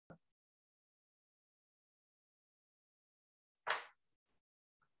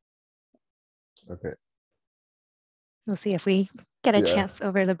Okay. We'll see if we get a Yeah. chance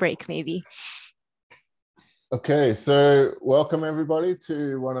over the break, maybe. Okay, so welcome everybody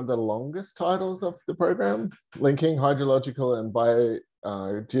to one of the longest titles of the program, linking hydrological and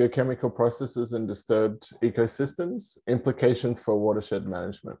biogeochemical processes in disturbed ecosystems, implications for watershed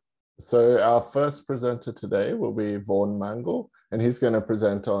management. So our first presenter today will be Vaughan Mangle, and he's going to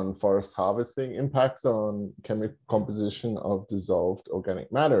present on forest harvesting impacts on chemical composition of dissolved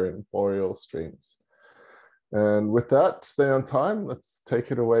organic matter in boreal streams. And with that, stay on time. Let's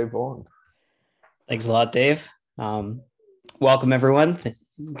take it away, Vaughan. Thanks a lot, Dave. Welcome, everyone.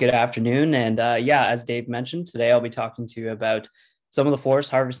 Good afternoon. And yeah, as Dave mentioned, today I'll be talking to you about some of the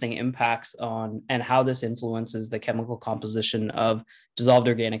forest harvesting impacts on and how this influences the chemical composition of dissolved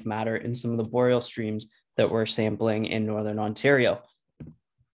organic matter in some of the boreal streams that we're sampling in Northern Ontario.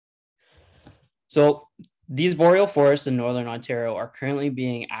 So these boreal forests in Northern Ontario are currently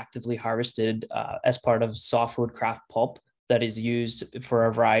being actively harvested as part of softwood kraft pulp that is used for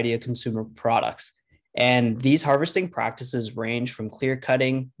a variety of consumer products. And these harvesting practices range from clear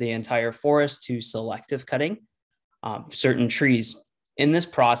cutting the entire forest to selective cutting certain trees. In this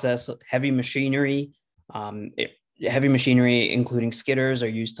process, heavy machinery, including skidders, are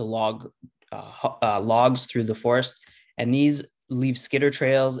used to log logs through the forest, and these leave skidder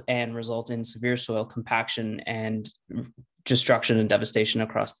trails and result in severe soil compaction and destruction and devastation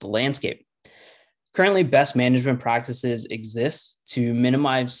across the landscape. Currently, best management practices exist to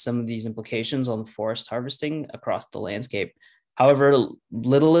minimize some of these implications on the forest harvesting across the landscape. However,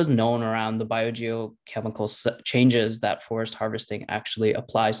 little is known around the biogeochemical changes that forest harvesting actually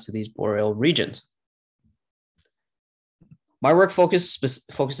applies to these boreal regions. My work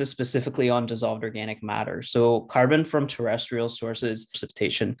focuses specifically on dissolved organic matter, so carbon from terrestrial sources,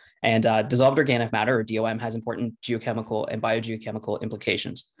 precipitation, and dissolved organic matter, or DOM, has important geochemical and biogeochemical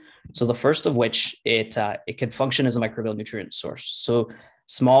implications. So the first of which, it can function as a microbial nutrient source. So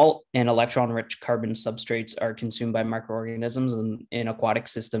small and electron-rich carbon substrates are consumed by microorganisms in aquatic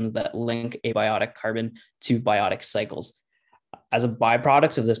systems that link abiotic carbon to biotic cycles. As a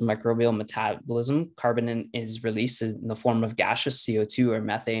byproduct of this microbial metabolism, carbon is released in the form of gaseous CO2 or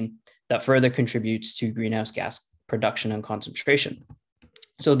methane that further contributes to greenhouse gas production and concentration.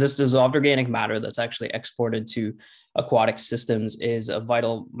 So this dissolved organic matter that's actually exported to aquatic systems is a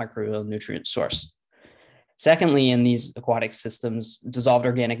vital microbial nutrient source. Secondly, in these aquatic systems, dissolved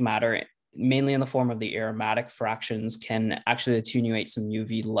organic matter, mainly in the form of the aromatic fractions, can actually attenuate some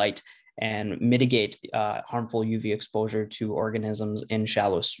UV light and mitigate harmful UV exposure to organisms in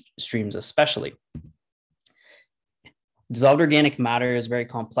shallow streams especially. Dissolved organic matter is very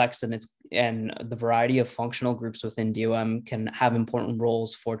complex, and the variety of functional groups within DOM can have important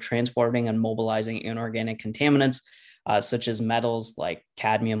roles for transporting and mobilizing inorganic contaminants, such as metals like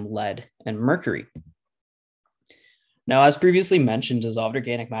cadmium, lead, and mercury. Now, as previously mentioned, dissolved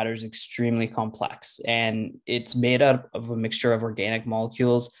organic matter is extremely complex, and it's made up of a mixture of organic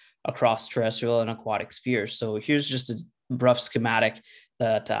molecules across terrestrial and aquatic spheres. So here's just a rough schematic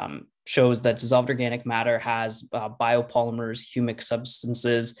that shows that dissolved organic matter has biopolymers, humic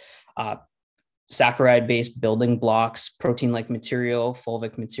substances, saccharide-based building blocks, protein-like material,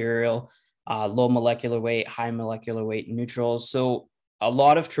 fulvic material, low molecular weight, high molecular weight neutrals. So a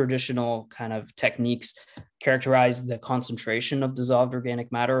lot of traditional kind of techniques characterize the concentration of dissolved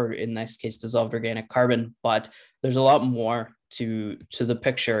organic matter, or in this case, dissolved organic carbon, but there's a lot more to the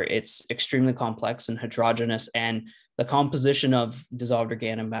picture. It's extremely complex and heterogeneous, and the composition of dissolved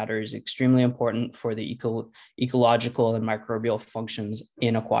organic matter is extremely important for the ecological and microbial functions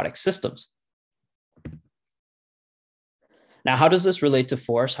in aquatic systems. Now, how does this relate to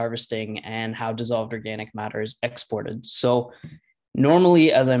forest harvesting and how dissolved organic matter is exported? So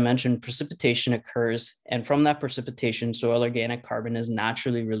normally, as I mentioned, precipitation occurs, and from that precipitation, soil organic carbon is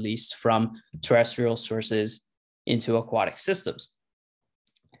naturally released from terrestrial sources into aquatic systems.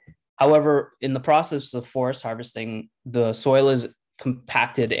 However, in the process of forest harvesting, the soil is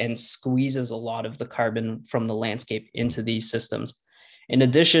compacted and squeezes a lot of the carbon from the landscape into these systems. In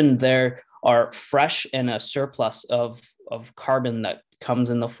addition, there are fresh and a surplus of carbon that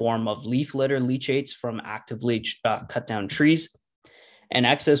comes in the form of leaf litter leachates from actively cut down trees, and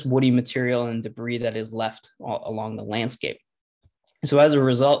excess woody material and debris that is left along the landscape. So as a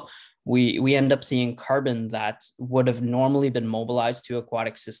result, we end up seeing carbon that would have normally been mobilized to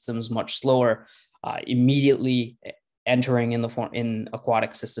aquatic systems much slower, immediately entering in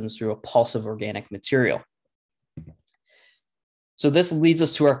aquatic systems through a pulse of organic material. So this leads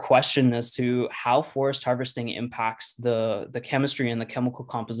us to our question as to how forest harvesting impacts the chemistry and the chemical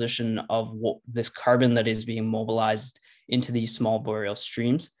composition of this carbon that is being mobilized into these small boreal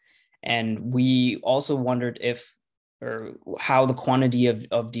streams. And we also wondered if or how the quantity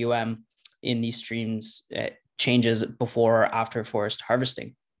of DOM in these streams changes before or after forest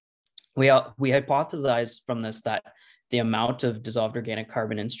harvesting. We hypothesized from this that the amount of dissolved organic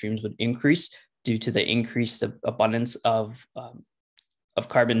carbon in streams would increase due to the increased abundance of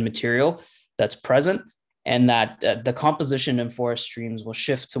carbon material that's present, and that the composition in forest streams will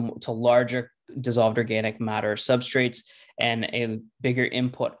shift to larger dissolved organic matter substrates and a bigger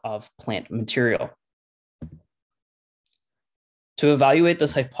input of plant material. To evaluate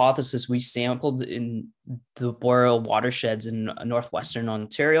this hypothesis, we sampled in the boreal watersheds in northwestern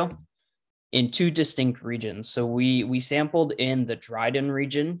Ontario in two distinct regions. So we sampled in the Dryden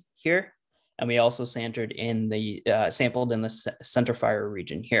region here, and we also sampled in the center fire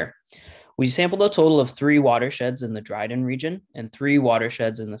region here. We sampled a total of 3 watersheds in the Dryden region and 3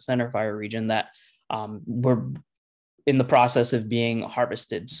 watersheds in the center fire region that were in the process of being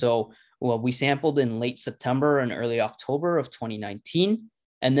harvested. So we sampled in late September and early October of 2019,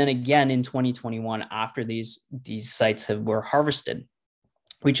 and then again in 2021 after these sites were harvested.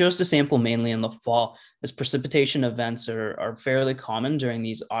 We chose to sample mainly in the fall, as precipitation events are fairly common during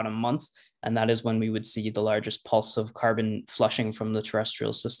these autumn months, and that is when we would see the largest pulse of carbon flushing from the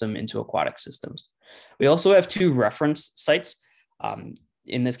terrestrial system into aquatic systems. We also have 2 reference sites,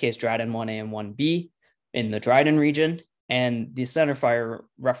 in this case Dryden 1A and 1B in the Dryden region, and the center fire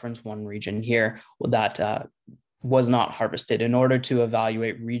reference 1 region here that was not harvested, in order to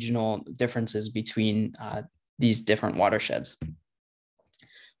evaluate regional differences between these different watersheds.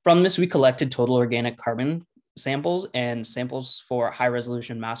 From this, we collected total organic carbon samples and samples for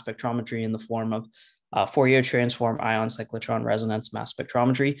high-resolution mass spectrometry in the form of Fourier transform ion cyclotron resonance mass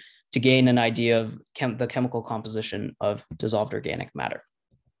spectrometry to gain an idea of the chemical composition of dissolved organic matter.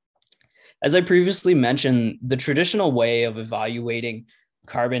 As I previously mentioned, the traditional way of evaluating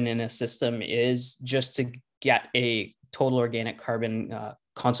carbon in a system is just to get a total organic carbon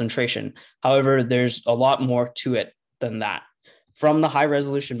concentration. However, there's a lot more to it than that. From the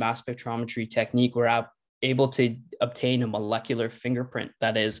high-resolution mass spectrometry technique, we're able to obtain a molecular fingerprint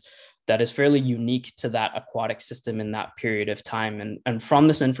that is fairly unique to that aquatic system in that period of time. And from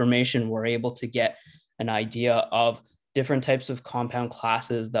this information, we're able to get an idea of different types of compound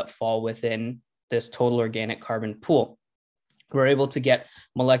classes that fall within this total organic carbon pool. We're able to get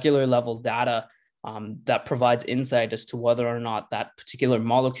molecular level data that provides insight as to whether or not that particular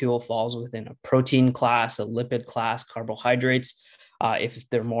molecule falls within a protein class, a lipid class, carbohydrates, if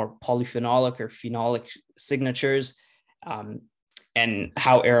they're more polyphenolic or phenolic signatures, and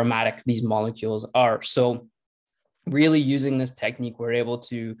how aromatic these molecules are. So really using this technique, we're able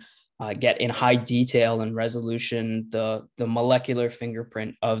to get in high detail and resolution the molecular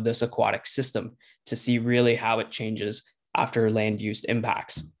fingerprint of this aquatic system to see really how it changes after land use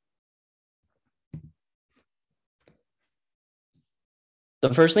impacts.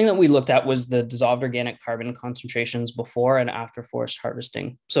 The first thing that we looked at was the dissolved organic carbon concentrations before and after forest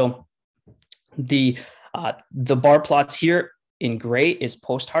harvesting. So the bar plots here in gray is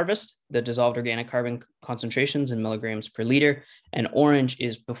post-harvest, the dissolved organic carbon concentrations in milligrams per liter, and orange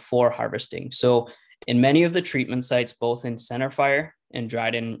is before harvesting. So in many of the treatment sites, both in center fire and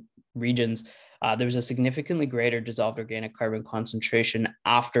Dryden regions, there's a significantly greater dissolved organic carbon concentration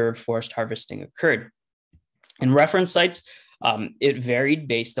after forest harvesting occurred. In reference sites, it varied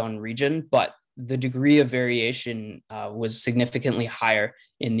based on region, but the degree of variation was significantly higher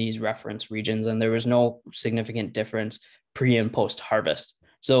in these reference regions, and there was no significant difference pre and post harvest.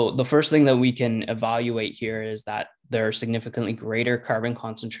 So the first thing that we can evaluate here is that there are significantly greater carbon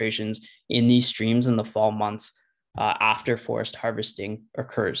concentrations in these streams in the fall months after forest harvesting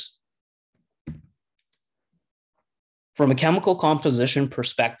occurs. From a chemical composition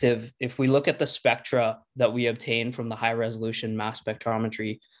perspective, if we look at the spectra that we obtain from the high resolution mass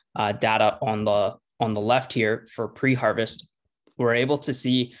spectrometry data on the left here for pre-harvest, we're able to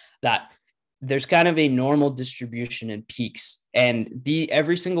see that there's kind of a normal distribution in peaks, and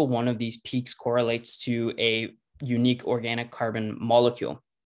every single one of these peaks correlates to a unique organic carbon molecule.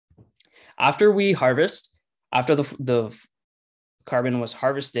 After we harvest, after the carbon was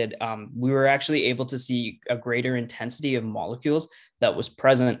harvested, we were actually able to see a greater intensity of molecules that was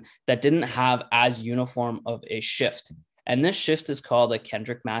present that didn't have as uniform of a shift. And this shift is called a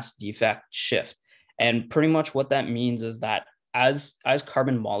Kendrick mass defect shift. And pretty much what that means is that as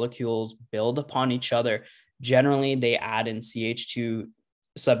carbon molecules build upon each other, generally they add in CH2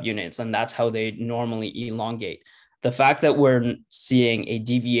 subunits, and that's how they normally elongate. The fact that we're seeing a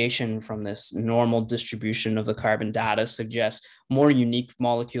deviation from this normal distribution of the carbon data suggests more unique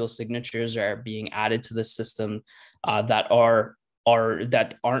molecule signatures are being added to the system that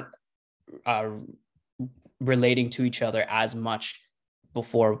aren't relating to each other as much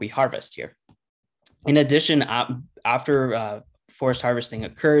before we harvest here. In addition, after forest harvesting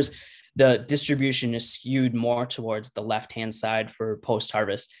occurs, the distribution is skewed more towards the left-hand side for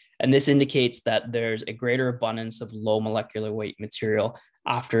post-harvest. And this indicates that there's a greater abundance of low molecular weight material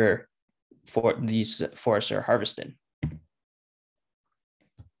after these forests are harvested.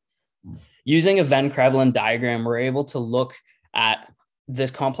 Using a Venn Krevlin diagram, we're able to look at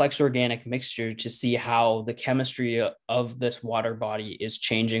this complex organic mixture to see how the chemistry of this water body is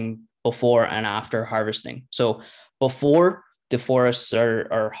changing before and after harvesting. So before the forests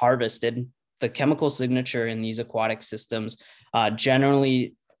are harvested, the chemical signature in these aquatic systems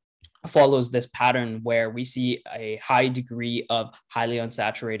generally follows this pattern where we see a high degree of highly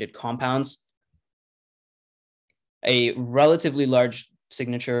unsaturated compounds, a relatively large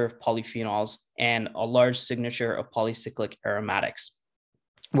signature of polyphenols, and a large signature of polycyclic aromatics,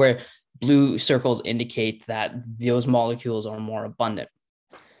 where blue circles indicate that those molecules are more abundant.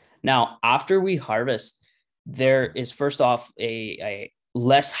 Now, after we harvest, there is first off a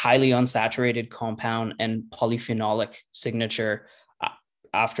less highly unsaturated compound and polyphenolic signature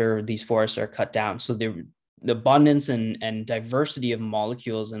after these forests are cut down. So the abundance and diversity of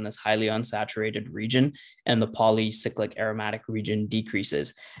molecules in this highly unsaturated region and the polycyclic aromatic region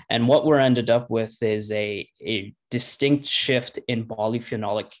decreases. And what we're ended up with is a distinct shift in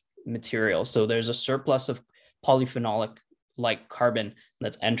polyphenolic material. So there's a surplus of polyphenolic like carbon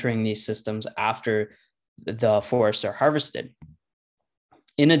that's entering these systems after the forests are harvested.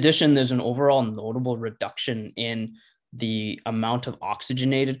 In addition, there's an overall notable reduction in the amount of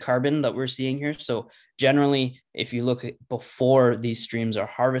oxygenated carbon that we're seeing here. So generally, if you look at before these streams are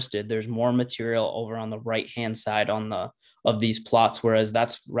harvested, there's more material over on the right-hand side of these plots, whereas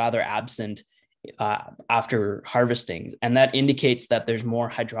that's rather absent after harvesting. And that indicates that there's more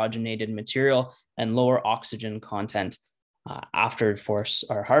hydrogenated material and lower oxygen content after forests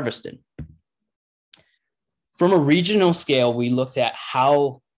are harvested. From a regional scale, we looked at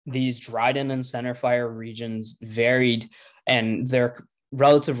how these Dryden and center fire regions varied and their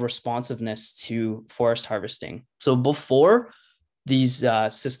relative responsiveness to forest harvesting. So before these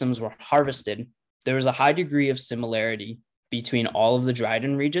systems were harvested, there was a high degree of similarity between all of the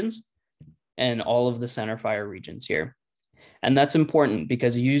Dryden regions and all of the center fire regions here. And that's important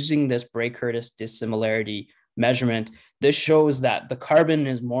because using this Bray-Curtis dissimilarity measurement, this shows that the carbon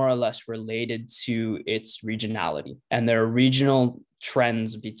is more or less related to its regionality. And there are regional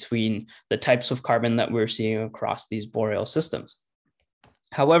trends between the types of carbon that we're seeing across these boreal systems.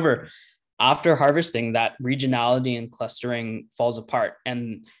 However, after harvesting, that regionality and clustering falls apart,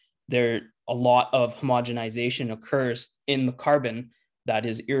 and a lot of homogenization occurs in the carbon that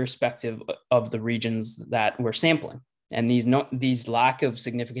is irrespective of the regions that we're sampling. And these lack of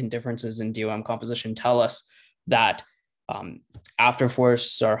significant differences in DOM composition tell us that after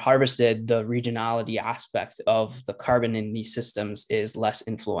forests are harvested, the regionality aspect of the carbon in these systems is less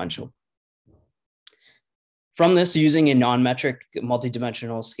influential. From this, using a non-metric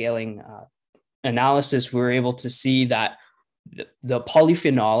multidimensional scaling analysis, we were able to see that the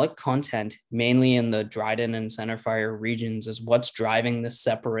polyphenolic content, mainly in the Dryden and center fire regions, is what's driving the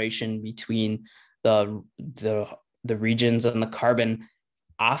separation between the regions and the carbon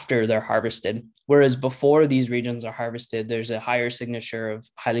after they're harvested. Whereas before these regions are harvested, there's a higher signature of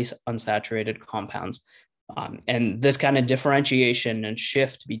highly unsaturated compounds. And this kind of differentiation and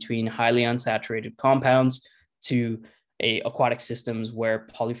shift between highly unsaturated compounds to aquatic systems where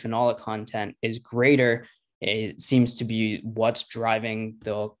polyphenolic content is greater, it seems to be what's driving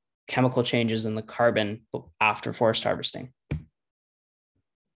the chemical changes in the carbon after forest harvesting.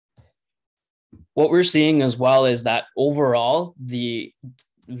 What we're seeing as well is that overall, the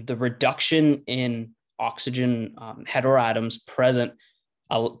reduction in oxygen heteroatoms present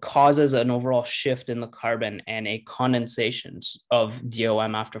causes an overall shift in the carbon and a condensation of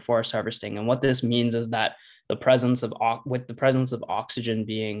DOM after forest harvesting. And what this means is that with the presence of oxygen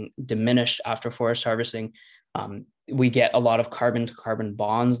being diminished after forest harvesting, we get a lot of carbon-to-carbon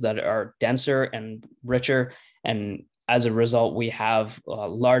bonds that are denser and richer. And as a result, we have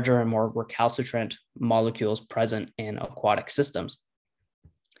larger and more recalcitrant molecules present in aquatic systems.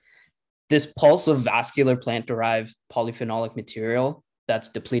 This pulse of vascular plant-derived polyphenolic material that's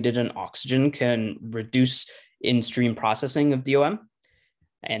depleted in oxygen can reduce in-stream processing of DOM.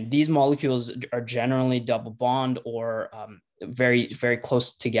 And these molecules are generally double bond or very, very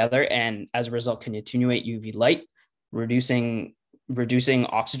close together, and as a result can attenuate UV light, reducing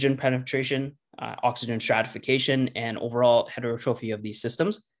oxygen penetration, oxygen stratification, and overall heterotrophy of these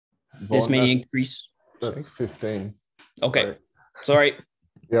systems. This may increase. That's 15. Okay, sorry.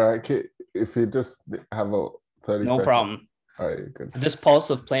 Yeah, if you just have a 30 No seconds. problem. All right, good. This pulse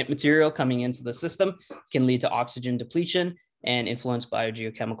of plant material coming into the system can lead to oxygen depletion and influence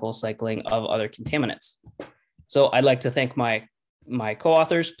biogeochemical cycling of other contaminants. So I'd like to thank my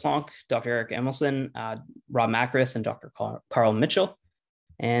co-authors, Plonk, Dr. Eric Emelson, Rob Macrith, and Dr. Carl Mitchell,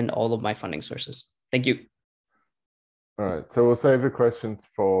 and all of my funding sources. Thank you. All right, so we'll save the questions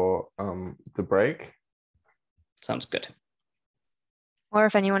for the break. Sounds good. Or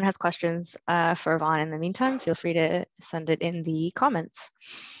if anyone has questions for Yvonne in the meantime, feel free to send it in the comments.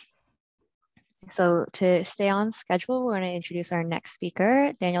 So to stay on schedule, we're going to introduce our next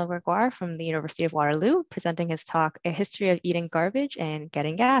speaker, Daniel Gregoire from the University of Waterloo, presenting his talk, A History of Eating Garbage and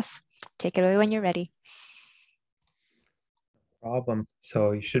Getting Gas. Take it away when you're ready. Problem.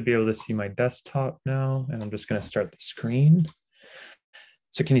 So you should be able to see my desktop now, and I'm just going to start the screen.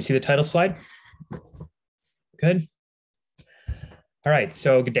 So can you see the title slide? Good. All right,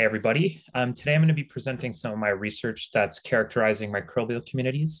 so good day, everybody. Today I'm going to be presenting some of my research that's characterizing microbial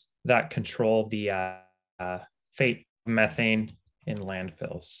communities that control the fate of methane in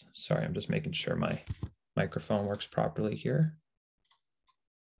landfills. Sorry, I'm just making sure my microphone works properly here.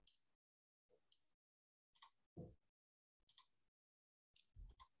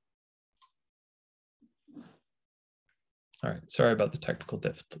 All right, sorry about the technical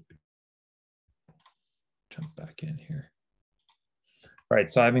difficulty. Jump back in here. All right,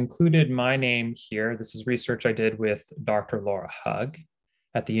 so I've included my name here. This is research I did with Dr. Laura Hug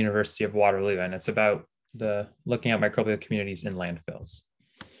at the University of Waterloo, and it's about looking at microbial communities in landfills.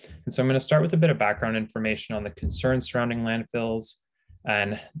 And so I'm going to start with a bit of background information on the concerns surrounding landfills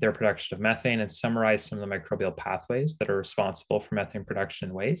and their production of methane, and summarize some of the microbial pathways that are responsible for methane production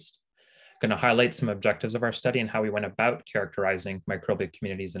and waste. I'm going to highlight some objectives of our study and how we went about characterizing microbial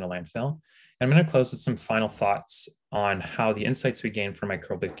communities in a landfill. And I'm going to close with some final thoughts on how the insights we gain from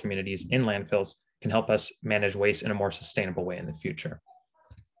microbial communities in landfills can help us manage waste in a more sustainable way in the future.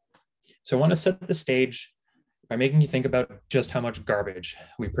 So I want to set the stage by making you think about just how much garbage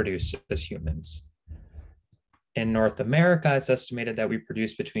we produce as humans. In North America, it's estimated that we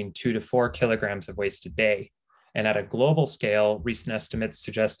produce between 2 to 4 kilograms of waste a day. And at a global scale, recent estimates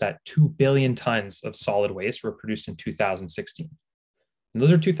suggest that 2 billion tons of solid waste were produced in 2016. And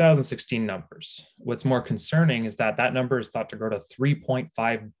those are 2016 numbers. What's more concerning is that that number is thought to grow to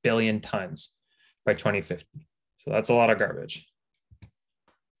 3.5 billion tons by 2050. So that's a lot of garbage.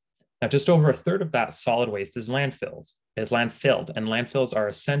 Now, just over a third of that solid waste is landfilled, and landfills are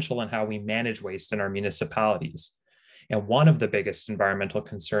essential in how we manage waste in our municipalities. And one of the biggest environmental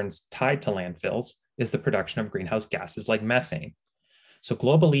concerns tied to landfills is the production of greenhouse gases like methane. So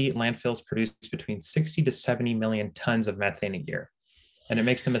globally, landfills produce between 60 to 70 million tons of methane a year, and it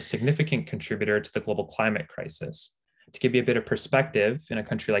makes them a significant contributor to the global climate crisis. To give you a bit of perspective, in a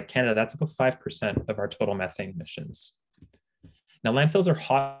country like Canada, that's about 5% of our total methane emissions. Now, landfills are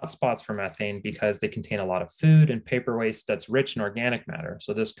hotspots for methane because they contain a lot of food and paper waste that's rich in organic matter.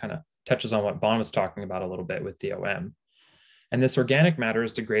 So this kind of touches on what Bon was talking about a little bit with DOM. And this organic matter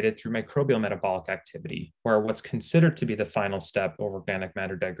is degraded through microbial metabolic activity, where what's considered to be the final step of organic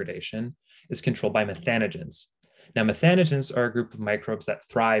matter degradation is controlled by methanogens. Now, methanogens are a group of microbes that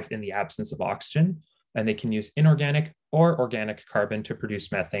thrive in the absence of oxygen, and they can use inorganic or organic carbon to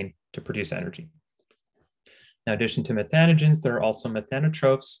produce methane to produce energy. Now, in addition to methanogens, there are also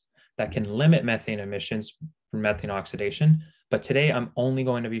methanotrophs that can limit methane emissions from methane oxidation. But today, I'm only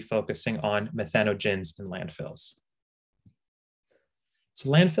going to be focusing on methanogens in landfills. So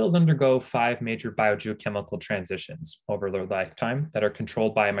landfills undergo 5 major biogeochemical transitions over their lifetime that are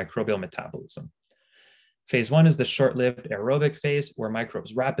controlled by microbial metabolism. Phase 1 is the short-lived aerobic phase, where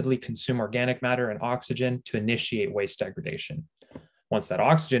microbes rapidly consume organic matter and oxygen to initiate waste degradation. Once that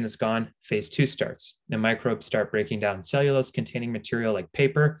oxygen is gone, phase 2 starts, and microbes start breaking down cellulose-containing material like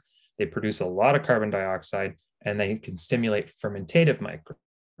paper. They produce a lot of carbon dioxide, and they can stimulate fermentative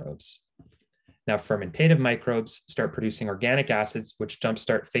microbes. Now, fermentative microbes start producing organic acids, which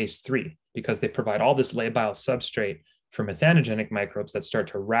jumpstart phase 3 because they provide all this labile substrate for methanogenic microbes that start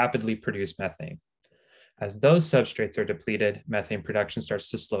to rapidly produce methane. As those substrates are depleted, methane production starts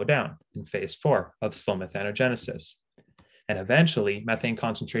to slow down in phase 4 of slow methanogenesis. And eventually, methane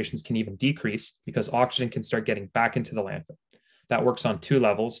concentrations can even decrease because oxygen can start getting back into the landfill. That works on 2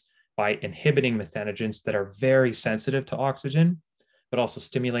 levels, by inhibiting methanogens that are very sensitive to oxygen, but also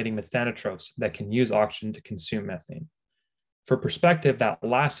stimulating methanotrophs that can use oxygen to consume methane. For perspective, that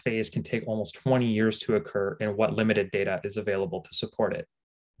last phase can take almost 20 years to occur in what limited data is available to support it.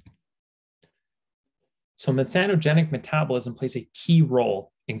 So methanogenic metabolism plays a key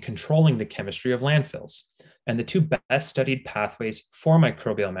role in controlling the chemistry of landfills. And the two best studied pathways for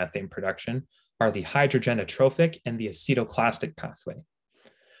microbial methane production are the hydrogenotrophic and the acetoclastic pathway.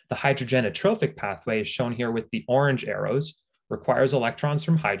 The hydrogenotrophic pathway is shown here with the orange arrows, requires electrons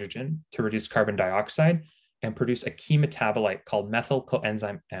from hydrogen to reduce carbon dioxide and produce a key metabolite called methyl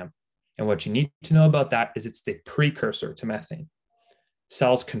coenzyme M. And what you need to know about that is it's the precursor to methane.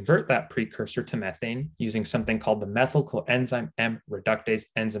 Cells convert that precursor to methane using something called the methyl coenzyme M reductase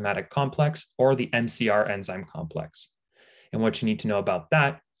enzymatic complex, or the MCR enzyme complex. And what you need to know about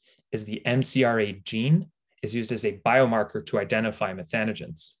that is the MCRA gene is used as a biomarker to identify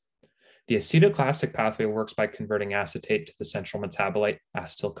methanogens. The acetoclastic pathway works by converting acetate to the central metabolite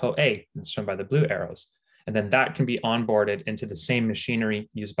acetyl-CoA, that's shown by the blue arrows. And then that can be onboarded into the same machinery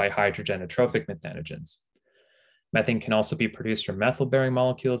used by hydrogenotrophic methanogens. Methane can also be produced from methyl-bearing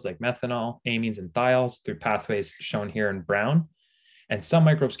molecules like methanol, amines, and thiols through pathways shown here in brown. And some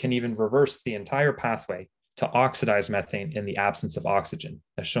microbes can even reverse the entire pathway to oxidize methane in the absence of oxygen,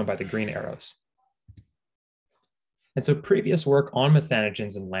 as shown by the green arrows. And so previous work on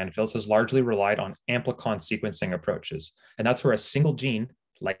methanogens in landfills has largely relied on amplicon sequencing approaches. And that's where a single gene,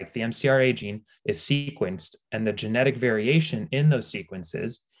 like the MCRA gene, is sequenced, and the genetic variation in those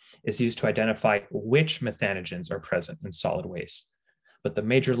sequences is used to identify which methanogens are present in solid waste. But the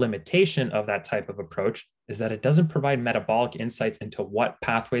major limitation of that type of approach is that it doesn't provide metabolic insights into what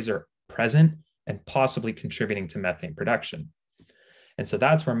pathways are present and possibly contributing to methane production. And so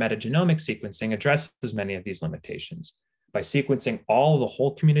that's where metagenomic sequencing addresses many of these limitations. By sequencing all of the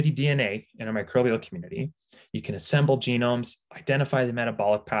whole community DNA in a microbial community, you can assemble genomes, identify the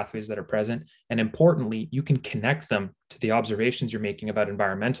metabolic pathways that are present, and importantly, you can connect them to the observations you're making about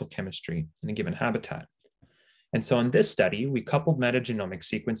environmental chemistry in a given habitat. And so in this study, we coupled metagenomic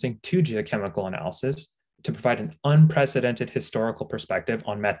sequencing to geochemical analysis to provide an unprecedented historical perspective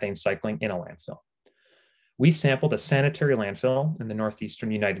on methane cycling in a landfill. We sampled a sanitary landfill in the northeastern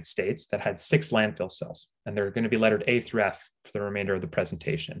United States that had 6 landfill cells, and they're going to be lettered A through F for the remainder of the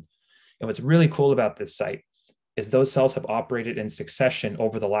presentation. And what's really cool about this site is those cells have operated in succession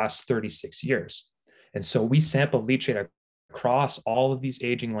over the last 36 years. And so we sampled leachate across all of these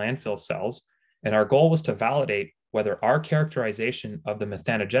aging landfill cells, and our goal was to validate whether our characterization of the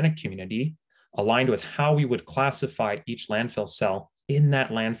methanogenic community aligned with how we would classify each landfill cell in that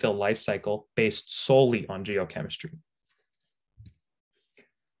landfill life cycle based solely on geochemistry.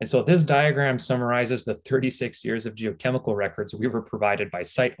 And so this diagram summarizes the 36 years of geochemical records we were provided by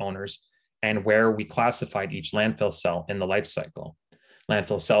site owners and where we classified each landfill cell in the life cycle.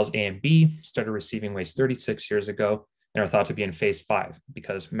 Landfill cells A and B started receiving waste 36 years ago and are thought to be in phase 5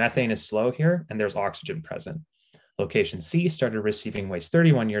 because methane is slow here and there's oxygen present. Location C started receiving waste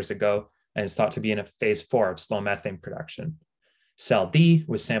 31 years ago and is thought to be in a phase 4 of slow methane production. Cell D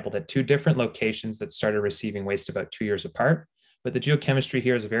was sampled at 2 different locations that started receiving waste about 2 years apart, but the geochemistry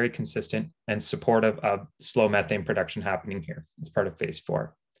here is very consistent and supportive of slow methane production happening here as part of phase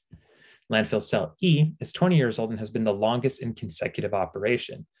 4. Landfill cell E is 20 years old and has been the longest in consecutive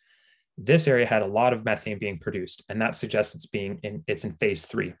operation. This area had a lot of methane being produced, and that suggests it's in phase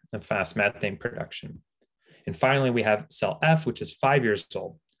 3 of fast methane production. And finally, we have cell F, which is 5 years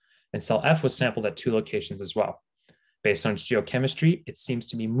old, and cell F was sampled at 2 locations as well. Based on its geochemistry, it seems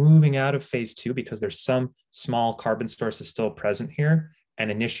to be moving out of phase 2 because there's some small carbon sources still present here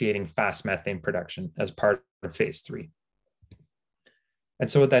and initiating fast methane production as part of phase 3. And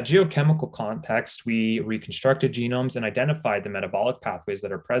so with that geochemical context, we reconstructed genomes and identified the metabolic pathways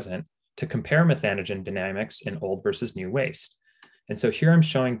that are present to compare methanogen dynamics in old versus new waste. And so here I'm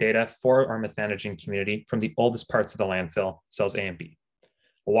showing data for our methanogen community from the oldest parts of the landfill, cells A and B.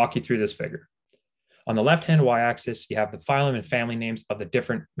 I'll walk you through this figure. On the left-hand y-axis, you have the phylum and family names of the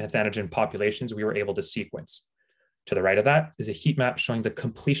different methanogen populations we were able to sequence. To the right of that is a heat map showing the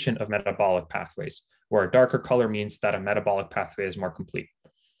completion of metabolic pathways, where a darker color means that a metabolic pathway is more complete.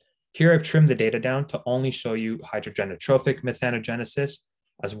 Here I've trimmed the data down to only show you hydrogenotrophic methanogenesis,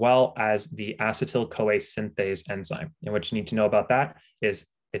 as well as the acetyl-CoA synthase enzyme. And what you need to know about that is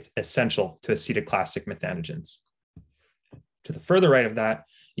it's essential to acetoclastic methanogens. To the further right of that,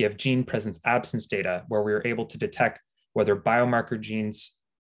 you have gene presence absence data, where we were able to detect whether biomarker genes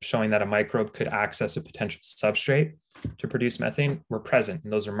showing that a microbe could access a potential substrate to produce methane were present,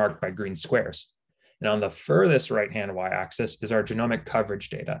 and those are marked by green squares. And on the furthest right-hand y-axis is our genomic coverage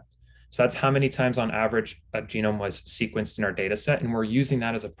data. So that's how many times on average a genome was sequenced in our data set, and we're using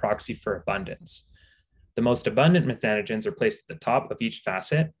that as a proxy for abundance. The most abundant methanogens are placed at the top of each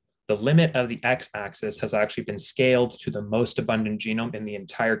facet. The limit of the x-axis has actually been scaled to the most abundant genome in the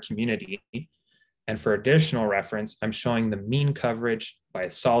entire community. And for additional reference, I'm showing the mean coverage by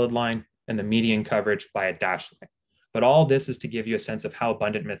a solid line and the median coverage by a dashed line. But all this is to give you a sense of how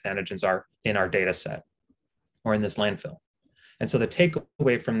abundant methanogens are in our data set or in this landfill. And so the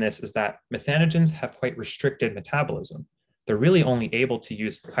takeaway from this is that methanogens have quite restricted metabolism. They're really only able to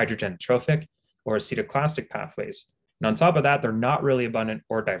use hydrogenotrophic or acetoclastic pathways. And on top of that, they're not really abundant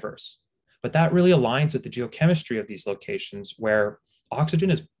or diverse. But that really aligns with the geochemistry of these locations, where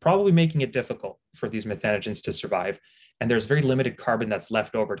oxygen is probably making it difficult for these methanogens to survive, and there's very limited carbon that's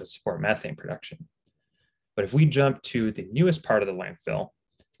left over to support methane production. But if we jump to the newest part of the landfill,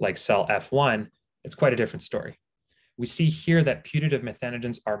 like cell F1, it's quite a different story. We see here that putative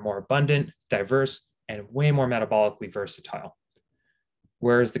methanogens are more abundant, diverse, and way more metabolically versatile.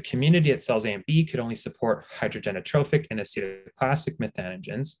 Whereas the community at cells A and B could only support hydrogenotrophic and acetoclastic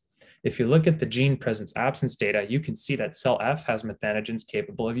methanogens, if you look at the gene presence absence data, you can see that cell F has methanogens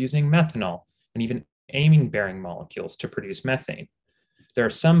capable of using methanol and even amine-bearing molecules to produce methane. There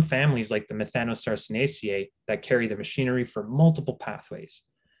are some families like the methanosarcinaceae that carry the machinery for multiple pathways.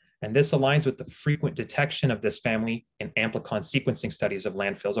 And this aligns with the frequent detection of this family in amplicon sequencing studies of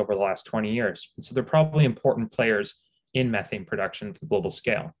landfills over the last 20 years. And so they're probably important players in methane production at the global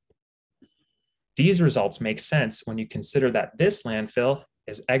scale. These results make sense when you consider that this landfill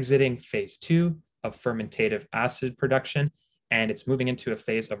is exiting phase 2 of fermentative acid production, and it's moving into a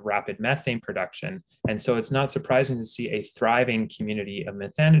phase of rapid methane production. And so it's not surprising to see a thriving community of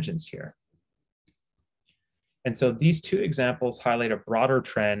methanogens here. And so these two examples highlight a broader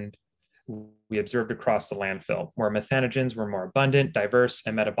trend we observed across the landfill, where methanogens were more abundant, diverse,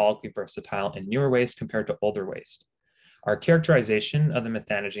 and metabolically versatile in newer waste compared to older waste. Our characterization of the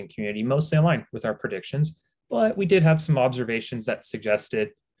methanogen community mostly aligned with our predictions, but we did have some observations that suggested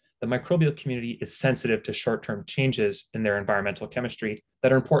the microbial community is sensitive to short-term changes in their environmental chemistry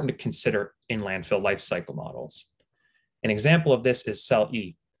that are important to consider in landfill life cycle models. An example of this is cell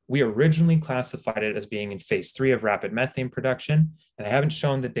E. We originally classified it as being in phase 3 of rapid methane production, and I haven't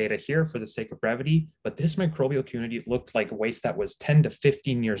shown the data here for the sake of brevity, but this microbial community looked like waste that was 10 to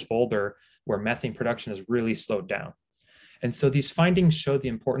 15 years older, where methane production has really slowed down. And so these findings show the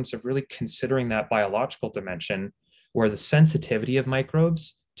importance of really considering that biological dimension, where the sensitivity of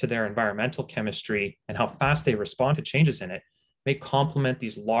microbes to their environmental chemistry and how fast they respond to changes in it may complement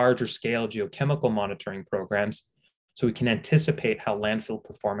these larger scale geochemical monitoring programs, so we can anticipate how landfill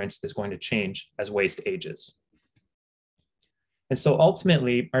performance is going to change as waste ages. And so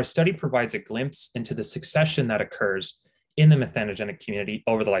ultimately, our study provides a glimpse into the succession that occurs in the methanogenic community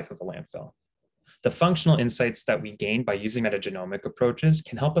over the life of a landfill. The functional insights that we gain by using metagenomic approaches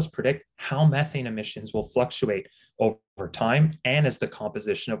can help us predict how methane emissions will fluctuate over time and as the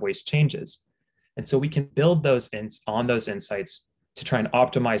composition of waste changes. And so we can build on those insights to try and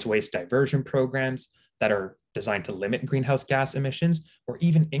optimize waste diversion programs that are designed to limit greenhouse gas emissions, or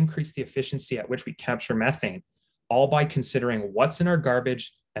even increase the efficiency at which we capture methane, all by considering what's in our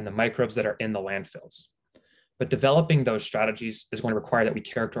garbage and the microbes that are in the landfills. But developing those strategies is going to require that we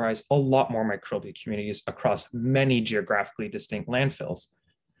characterize a lot more microbial communities across many geographically distinct landfills,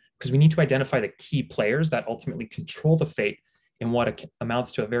 because we need to identify the key players that ultimately control the fate in what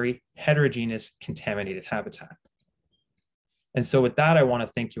amounts to a very heterogeneous contaminated habitat. And so with that, I want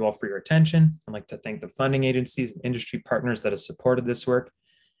to thank you all for your attention. I'd like to thank the funding agencies and industry partners that have supported this work.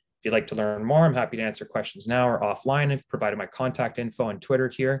 If you'd like to learn more, I'm happy to answer questions now or offline. I've provided my contact info on Twitter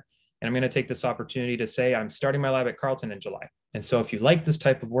here. And I'm going to take this opportunity to say I'm starting my lab at Carleton in July. And so if you like this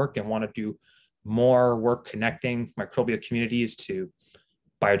type of work and want to do more work connecting microbial communities to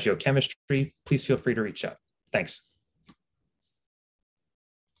biogeochemistry, please feel free to reach out. Thanks.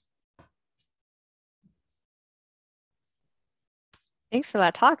 Thanks for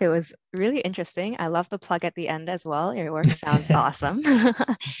that talk. It was really interesting. I love the plug at the end as well. Your work sounds awesome.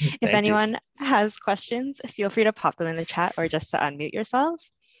 If anyone has questions, feel free to pop them in the chat or just to unmute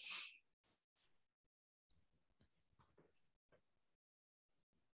yourselves.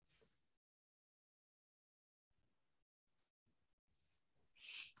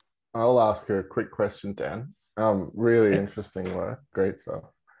 I'll ask her a quick question, Dan. Really interesting work. Great stuff.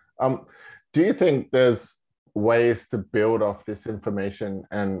 Do you think there's ways to build off this information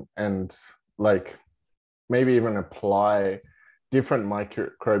and like maybe even apply different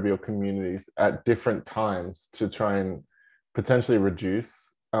microbial communities at different times to try and potentially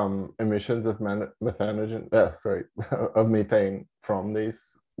reduce emissions of of methane from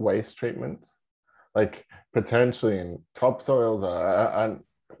these waste treatments, like potentially in topsoils?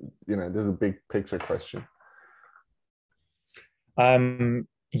 You know, there's a big picture question.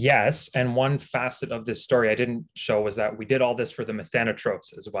 Yes, and one facet of this story I didn't show was that we did all this for the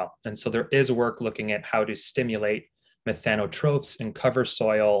methanotrophs as well. And so there is work looking at how to stimulate methanotrophs in cover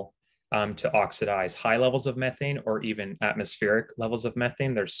soil to oxidize high levels of methane or even atmospheric levels of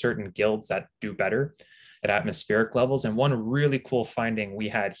methane. There's certain guilds that do better at atmospheric levels. And one really cool finding we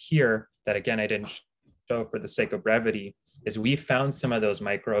had here that, again, I didn't show for the sake of brevity, is we found some of those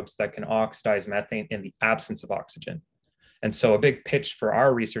microbes that can oxidize methane in the absence of oxygen. And so a big pitch for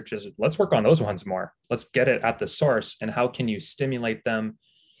our research is, let's work on those ones more. Let's get it at the source. And how can you stimulate them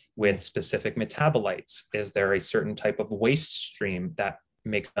with specific metabolites? Is there a certain type of waste stream that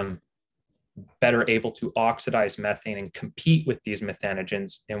makes them better able to oxidize methane and compete with these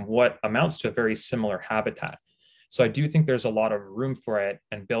methanogens in what amounts to a very similar habitat? So I do think there's a lot of room for it,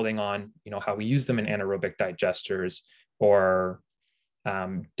 and building on, how we use them in anaerobic digesters or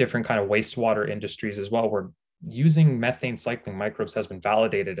different kind of wastewater industries as well, where using methane cycling microbes has been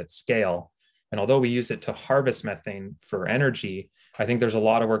validated at scale. And although we use it to harvest methane for energy, I think there's a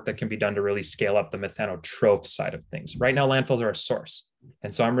lot of work that can be done to really scale up the methanotroph side of things. Right now, landfills are a source.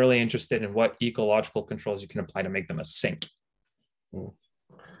 And so I'm really interested in what ecological controls you can apply to make them a sink.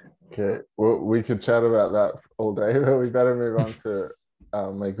 Okay, well, we could chat about that all day, but we better move on to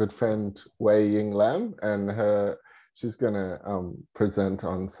my good friend Wei Ying Lam, and she's going to present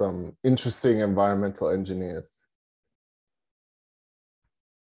on some interesting environmental engineers.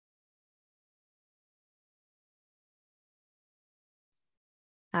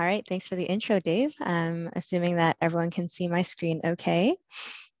 All right, thanks for the intro, Dave. I'm assuming that everyone can see my screen okay.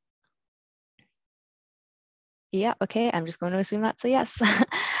 Yeah, okay, I'm just going to assume that's a yes.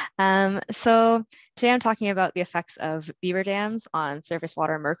 So today I'm talking about the effects of beaver dams on surface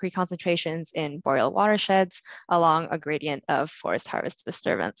water mercury concentrations in boreal watersheds along a gradient of forest harvest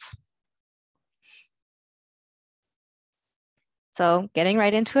disturbance. So getting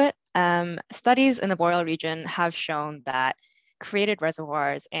right into it, studies in the boreal region have shown that created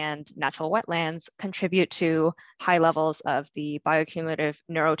reservoirs and natural wetlands contribute to high levels of the bioaccumulative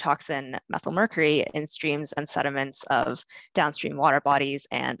neurotoxin methylmercury in streams and sediments of downstream water bodies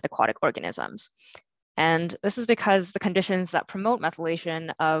and aquatic organisms. And this is because the conditions that promote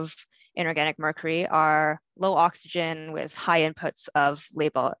methylation of inorganic mercury are low oxygen with high inputs of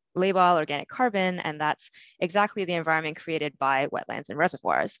labile organic carbon, and that's exactly the environment created by wetlands and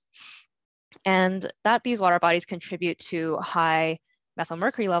reservoirs. And that these water bodies contribute to high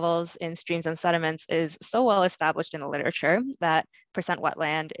methylmercury levels in streams and sediments is so well established in the literature that percent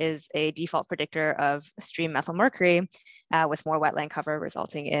wetland is a default predictor of stream methylmercury, with more wetland cover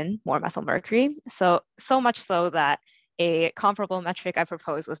resulting in more methylmercury. So much so that a comparable metric I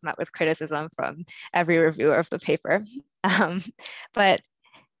proposed was met with criticism from every reviewer of the paper. But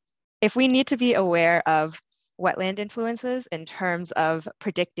if we need to be aware of wetland influences in terms of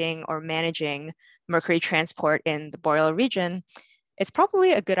predicting or managing mercury transport in the boreal region, it's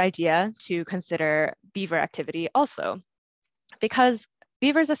probably a good idea to consider beaver activity also, because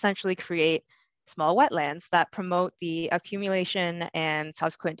beavers essentially create small wetlands that promote the accumulation and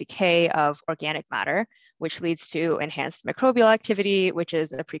subsequent decay of organic matter, which leads to enhanced microbial activity, which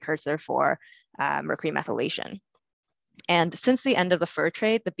is a precursor for mercury methylation. And since the end of the fur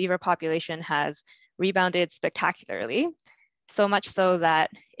trade, the beaver population has rebounded spectacularly, so much so that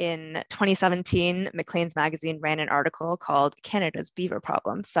in 2017, Maclean's magazine ran an article called Canada's Beaver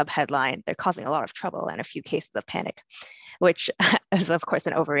Problem, subheadline, "They're causing a lot of trouble and a few cases of panic," which is of course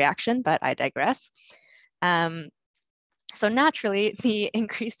an overreaction, but I digress. So naturally, the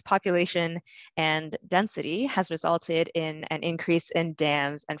increased population and density has resulted in an increase in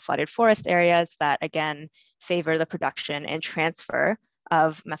dams and flooded forest areas that again favor the production and transfer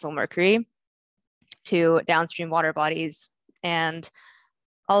of methylmercury to downstream water bodies. And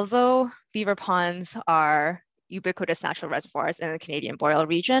although beaver ponds are ubiquitous natural reservoirs in the Canadian boreal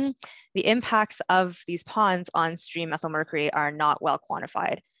region, the impacts of these ponds on stream methylmercury are not well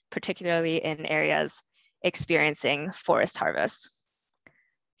quantified, particularly in areas experiencing forest harvest.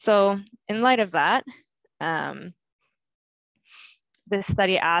 So in light of that, this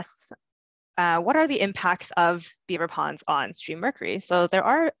study asks, what are the impacts of beaver ponds on stream mercury? So there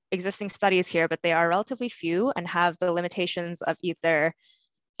are existing studies here, but they are relatively few and have the limitations of either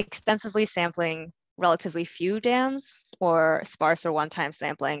extensively sampling relatively few dams or sparse or one-time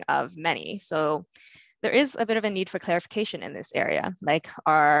sampling of many. So there is a bit of a need for clarification in this area. Like,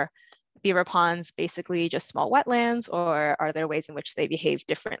 are beaver ponds basically just small wetlands, or are there ways in which they behave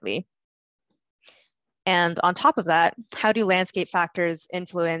differently? And on top of that, how do landscape factors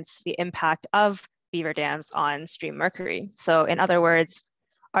influence the impact of beaver dams on stream mercury? So in other words,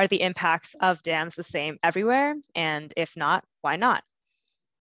 are the impacts of dams the same everywhere? And if not, why not?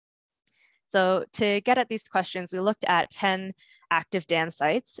 So to get at these questions, we looked at 10 active dam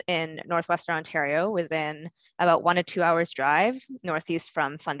sites in northwestern Ontario within about 1 to 2 hours drive northeast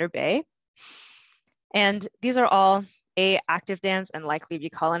from Thunder Bay. And these are all active dams and likely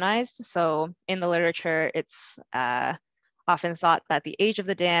recolonized. So in the literature, it's often thought that the age of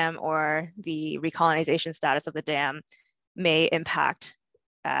the dam or the recolonization status of the dam may impact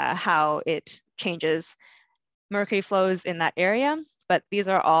how it changes mercury flows in that area. But these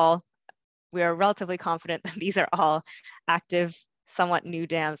are all, we are relatively confident that these are all active, somewhat new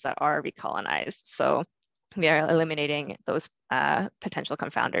dams that are recolonized. So we are eliminating those potential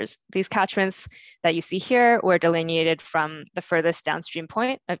confounders. These catchments that you see here were delineated from the furthest downstream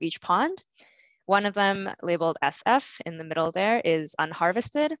point of each pond. One of them, labeled SF in the middle there, is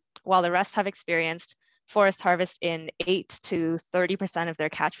unharvested, while the rest have experienced forest harvest in 8 to 30% of their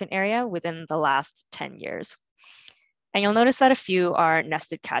catchment area within the last 10 years. And you'll notice that a few are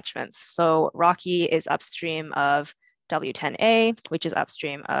nested catchments. So Rocky is upstream of W10A, which is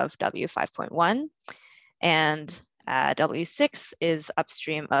upstream of W5.1, and W6 is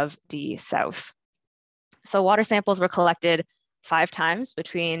upstream of D South. So water samples were collected 5 times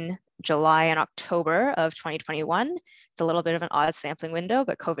between July and October of 2021. It's a little bit of an odd sampling window,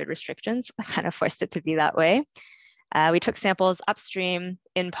 but COVID restrictions kind of forced it to be that way. We took samples upstream,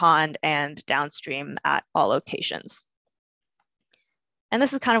 in pond, and downstream at all locations. And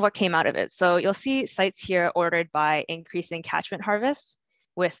this is kind of what came out of it. So you'll see sites here ordered by increasing catchment harvest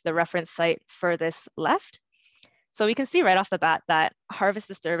with the reference site furthest left. So we can see right off the bat that harvest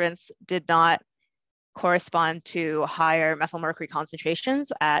disturbance did not correspond to higher methylmercury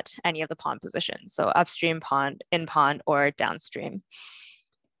concentrations at any of the pond positions. So upstream, pond, in pond, or downstream.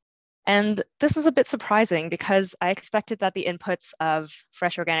 And this was a bit surprising because I expected that the inputs of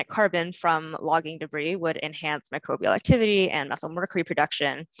fresh organic carbon from logging debris would enhance microbial activity and methylmercury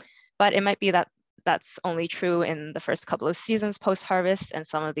production. But it might be that that's only true in the first couple of seasons post-harvest, and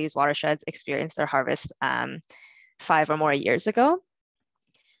some of these watersheds experienced their harvest 5 or more years ago.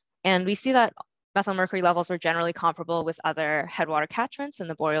 And we see that methylmercury levels were generally comparable with other headwater catchments in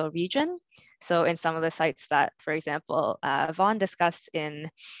the boreal region. So in some of the sites that, for example, Vaughn discussed in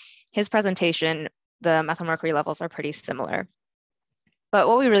his presentation, the methylmercury levels are pretty similar. But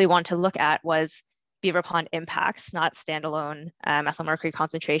what we really want to look at was beaver pond impacts, not standalone methylmercury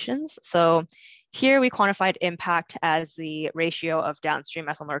concentrations. So here we quantified impact as the ratio of downstream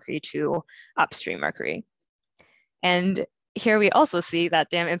methylmercury to upstream mercury. And here we also see that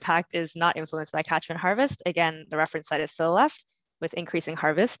dam impact is not influenced by catchment harvest. Again, the reference site is still left with increasing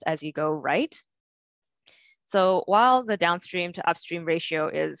harvest as you go right. So while the downstream to upstream ratio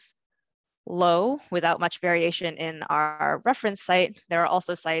is low without much variation in our reference site, there are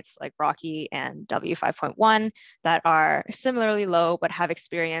also sites like Rocky and W5.1 that are similarly low but have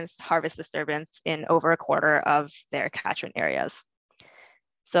experienced harvest disturbance in over a quarter of their catchment areas.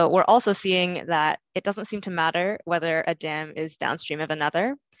 So we're also seeing that it doesn't seem to matter whether a dam is downstream of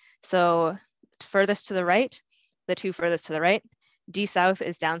another. So furthest to the right, the two furthest to the right, D South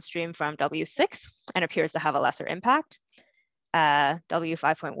is downstream from W6 and appears to have a lesser impact.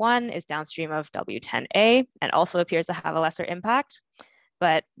 W5.1 is downstream of W10A and also appears to have a lesser impact,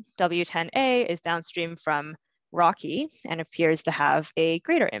 but W10A is downstream from Rocky and appears to have a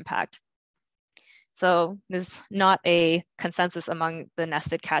greater impact. So there's not a consensus among the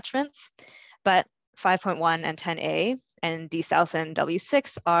nested catchments, but 5.1 and 10A and D South and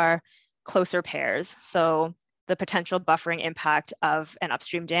W6 are closer pairs. So the potential buffering impact of an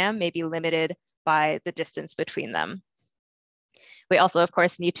upstream dam may be limited by the distance between them. We also, of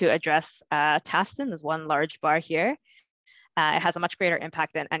course, need to address Taston. There's one large bar here. It has a much greater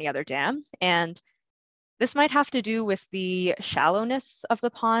impact than any other dam. And this might have to do with the shallowness of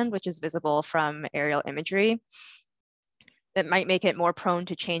the pond, which is visible from aerial imagery. It might make it more prone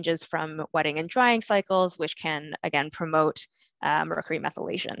to changes from wetting and drying cycles, which can, again, promote mercury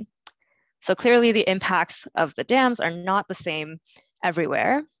methylation. So clearly the impacts of the dams are not the same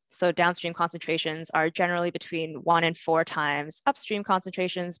everywhere. So downstream concentrations are generally between 1 and 4 times upstream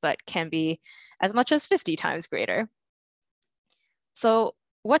concentrations, but can be as much as 50 times greater. So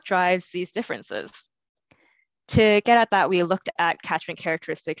what drives these differences? To get at that, we looked at catchment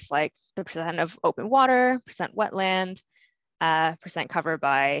characteristics like the percent of open water, percent wetland, percent covered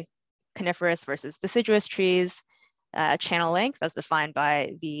by coniferous versus deciduous trees, channel length as defined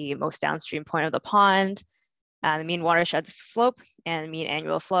by the most downstream point of the pond, the mean watershed slope, and mean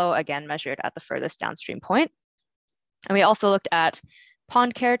annual flow, again measured at the furthest downstream point. And we also looked at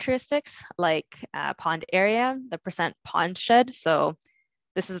pond characteristics like pond area, the percent pond shed. So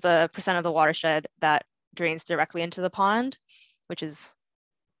this is the percent of the watershed that drains directly into the pond, which is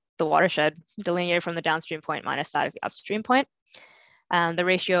the watershed delineated from the downstream point minus that of the upstream point. The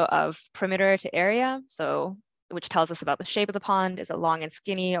ratio of perimeter to area, so which tells us about the shape of the pond. Is it long and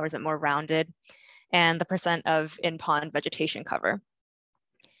skinny or is it more rounded? And the percent of in-pond vegetation cover.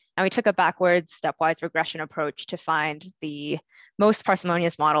 And we took a backwards stepwise regression approach to find the most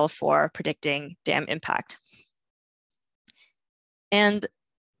parsimonious model for predicting dam impact. And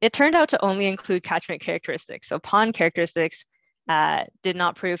it turned out to only include catchment characteristics. So pond characteristics did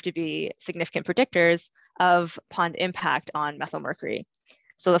not prove to be significant predictors of pond impact on methylmercury.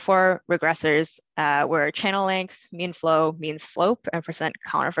 So the 4 regressors were channel length, mean flow, mean slope, and percent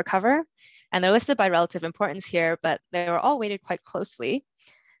conifer cover. And they're listed by relative importance here, but they were all weighted quite closely.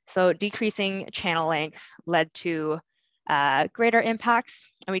 So decreasing channel length led to greater impacts,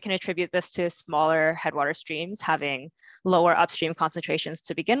 and we can attribute this to smaller headwater streams having lower upstream concentrations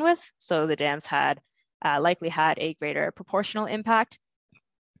to begin with. So the dams had likely had a greater proportional impact.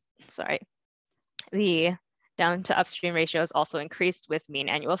 Sorry. The down to upstream ratios also increased with mean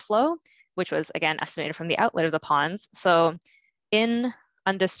annual flow, which was again estimated from the outlet of the ponds. So in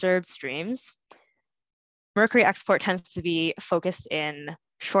undisturbed streams, mercury export tends to be focused in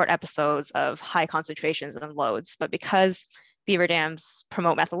short episodes of high concentrations and loads, but because beaver dams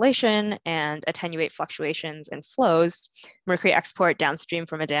promote methylation and attenuate fluctuations in flows, mercury export downstream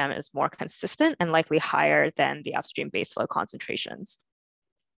from a dam is more consistent and likely higher than the upstream base flow concentrations.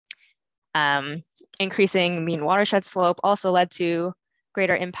 Increasing mean watershed slope also led to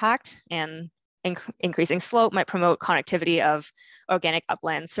greater impact, and increasing slope might promote connectivity of organic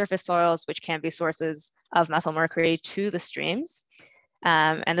upland surface soils, which can be sources of methylmercury to the streams.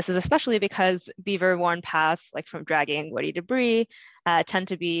 And this is especially because beaver-worn paths, like from dragging woody debris, tend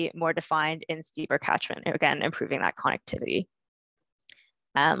to be more defined in steeper catchment, again, improving that connectivity.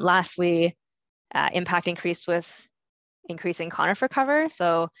 Lastly, impact increased with increasing conifer cover.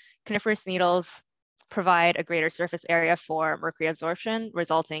 So coniferous needles provide a greater surface area for mercury absorption,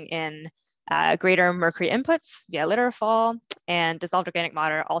 resulting in greater mercury inputs via litter fall, and dissolved organic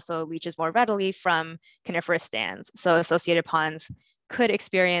matter also leaches more readily from coniferous stands. So associated ponds could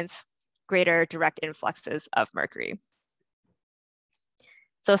experience greater direct influxes of mercury.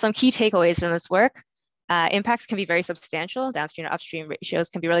 So some key takeaways from this work: impacts can be very substantial. Downstream to upstream ratios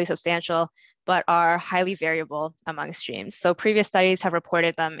can be really substantial, but are highly variable among streams. So previous studies have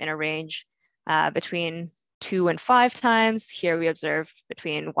reported them in a range between 2 and 5 times. Here we observed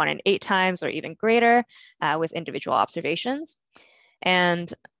between 1 and 8 times or even greater with individual observations.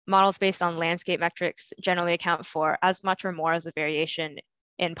 And models based on landscape metrics generally account for as much or more of the variation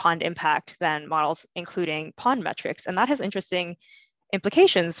in pond impact than models including pond metrics. And that has interesting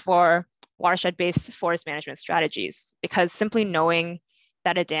implications for watershed-based forest management strategies, because simply knowing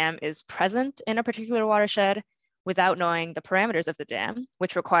that a dam is present in a particular watershed without knowing the parameters of the dam,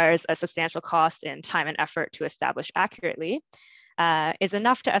 which requires a substantial cost in time and effort to establish accurately, is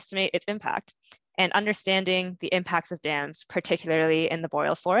enough to estimate its impact. And understanding the impacts of dams, particularly in the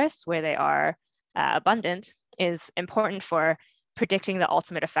boreal forests where they are abundant, is important for predicting the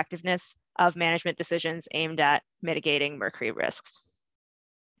ultimate effectiveness of management decisions aimed at mitigating mercury risks.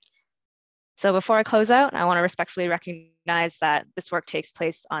 So before I close out, I want to respectfully recognize that this work takes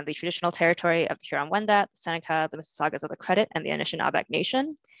place on the traditional territory of the Huron-Wendat, the Seneca, the Mississaugas of the Credit, and the Anishinaabe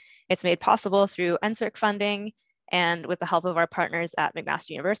Nation. It's made possible through NSERC funding and with the help of our partners at McMaster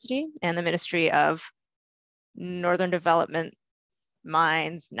University and the Ministry of Northern Development,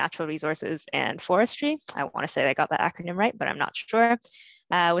 Mines, Natural Resources, and Forestry. I want to say I got that acronym right, but I'm not sure.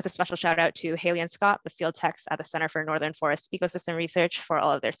 With a special shout out to Haley and Scott, the field techs at the Center for Northern Forest Ecosystem Research, for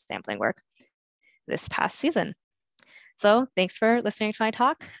all of their sampling work this past season. So thanks for listening to my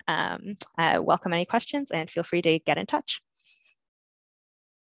talk. I welcome any questions and feel free to get in touch.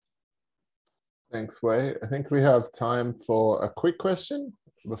 Thanks, Wei. I think we have time for a quick question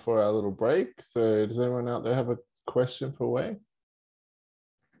before our little break. So does anyone out there have a question for Wei?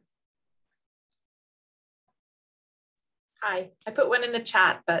 Hi, I put one in the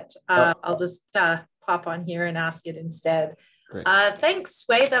chat, but I'll just pop on here and ask it instead. Great. Thanks,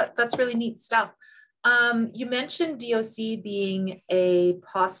 Wei, that's really neat stuff. You mentioned DOC being a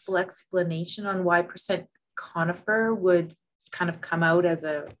possible explanation on why percent conifer would kind of come out as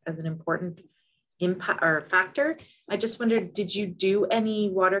an important impact or factor. I just wondered, did you do any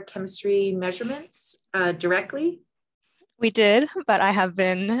water chemistry measurements directly? We did, but I have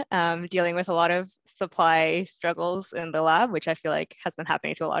been dealing with a lot of supply struggles in the lab, which I feel like has been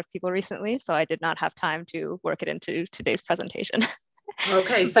happening to a lot of people recently. So I did not have time to work it into today's presentation.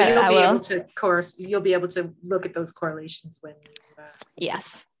 Okay, so you'll be able to look at those correlations when you.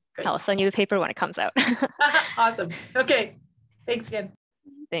 Yes, good. I'll send you the paper when it comes out. Awesome. Okay, thanks again.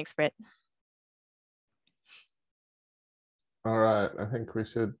 Thanks, Britt. All right, I think we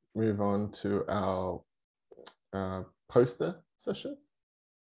should move on to our poster session.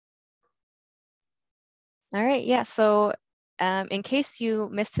 All right, yeah, so in case you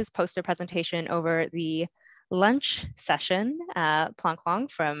missed his poster presentation over the lunch session, Planck Huang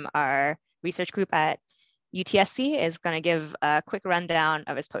from our research group at UTSC is going to give a quick rundown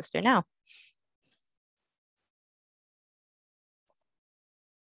of his poster now.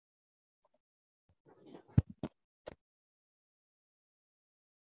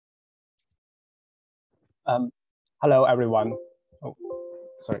 Hello, everyone. Oh,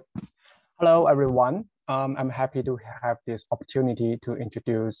 sorry. Hello, everyone. I'm happy to have this opportunity to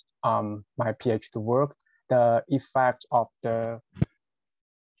introduce my PhD work, the effect of the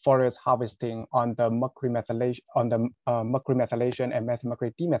forest harvesting on the mercury methylation, and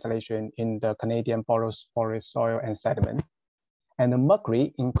mercury demethylation in the Canadian porous forest soil and sediment. And the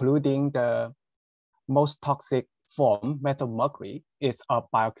mercury, including the most toxic form, methylmercury, is a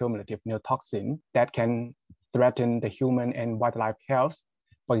bioaccumulative neurotoxin that can threaten the human and wildlife health,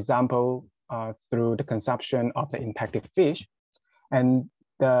 for example, through the consumption of the impacted fish. And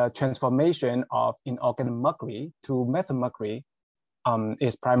the transformation of inorganic mercury to methylmercury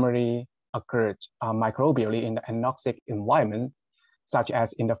is primarily occurred microbially in the anoxic environment, such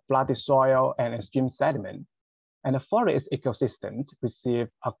as in the flooded soil and stream sediment. And the forest ecosystem receive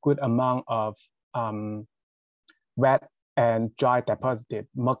a good amount of wet and dry deposited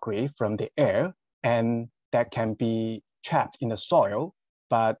mercury from the air, and that can be trapped in the soil,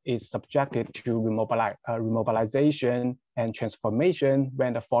 but is subjected to remobilization and transformation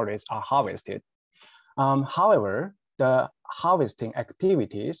when the forests are harvested. However, the harvesting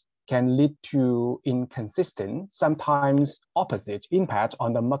activities can lead to inconsistent, sometimes opposite impact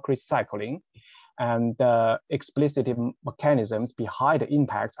on the mercury cycling, and the explicit mechanisms behind the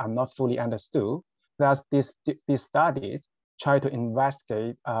impacts are not fully understood. Thus, these studies try to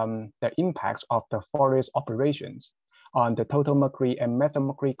investigate the impact of the forest operations on the total mercury and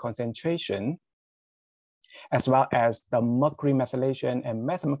methylmercury concentration, as well as the mercury methylation and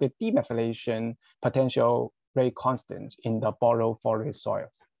methylmercury demethylation potential rate constants in the boreal forest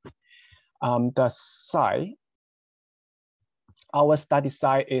soils. The site, our study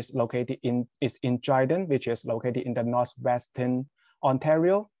site is located in Dryden, which is located in the northwestern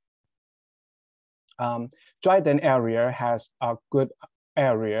Ontario. Dryden area has a good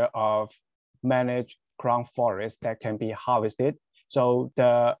area of managed crown forest that can be harvested. So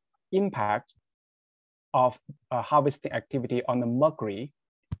the impact of harvesting activity on the mercury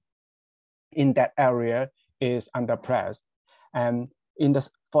in that area is underpressed. And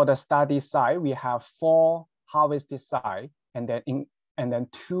for the study site, we have 4 harvested sites and then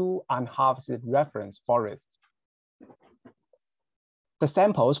 2 unharvested reference forests. The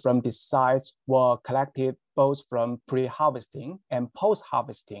samples from these sites were collected both from pre-harvesting and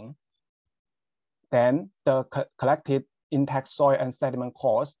post-harvesting. Then the collected intact soil and sediment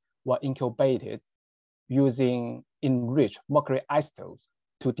cores were incubated using enriched mercury isotopes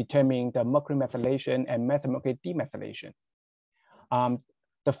to determine the mercury methylation and methylmercury demethylation.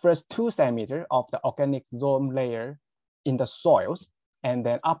 The first 2 centimeters of the organic zone layer in the soils and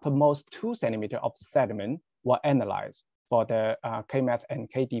then uppermost 2 centimeters of sediment were analyzed for the Kmath and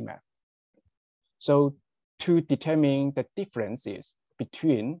Kdmath. So to determine the differences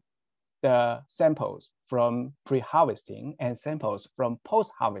between the samples from pre-harvesting and samples from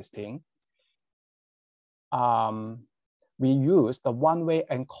post-harvesting, we use the one-way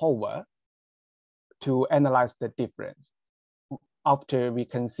encoder to analyze the difference after we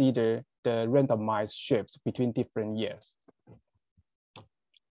consider the randomized shifts between different years.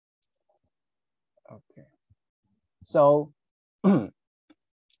 Okay. So the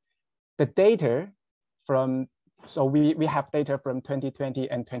data from, so we have data from 2020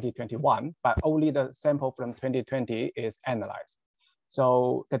 and 2021, but only the sample from 2020 is analyzed.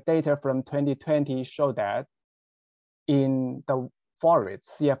 So the data from 2020 show that in the forest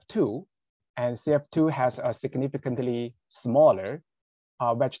CF2, and CF2 has a significantly smaller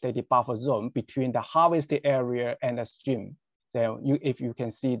vegetative buffer zone between the harvested area and the stream. So if you can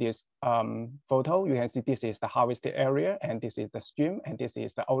see this photo, you can see this is the harvested area and this is the stream, and this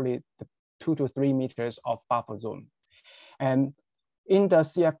is the only 2 to 3 meters of buffer zone. And in the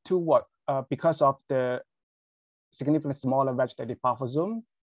CF2, because of the significantly smaller vegetative buffer zone,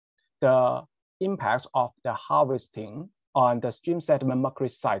 the impact of the harvesting on the stream sediment mercury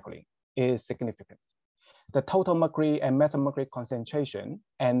cycling is significant. The total mercury and methylmercury concentration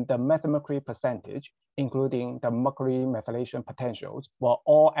and the methylmercury percentage, including the mercury methylation potentials, were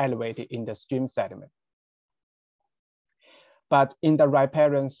all elevated in the stream sediment. But in the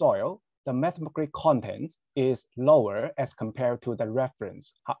riparian soil, the methanocric content is lower as compared to the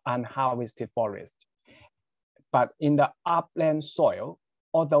reference unharvested forest. But in the upland soil,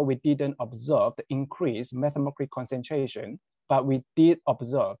 although we didn't observe the increased methanocric concentration, but we did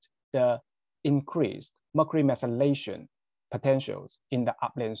observe the increased mercury methylation potentials in the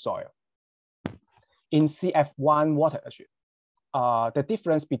upland soil. In CF1 watershed, the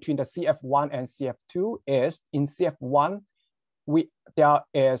difference between the CF1 and CF2 is in CF1, there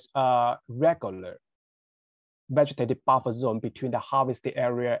is a regular vegetative buffer zone between the harvested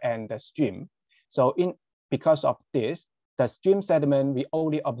area and the stream. So because of this, the stream sediment, we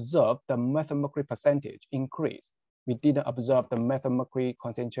only observe the methanomercury percentage increase. We didn't observe the methanomercury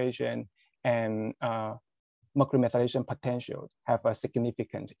concentration and mercury methylation potentials have a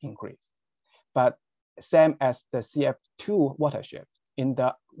significant increase. But same as the CF2 watershed, in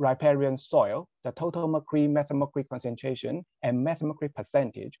the riparian soil, the total mercury, methanomercury concentration and methanomercury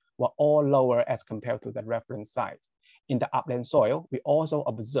percentage were all lower as compared to the reference site. In the upland soil, we also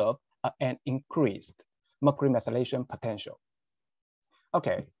observe an increased mercury methylation potential.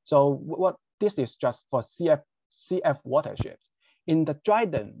 Okay, so what this is just for CF watershed. In the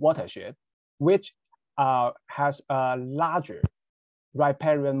Dryden watershed, which has a larger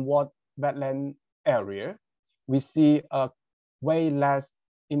riparian wetland area, we see a way less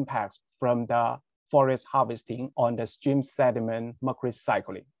impact from the forest harvesting on the stream sediment mercury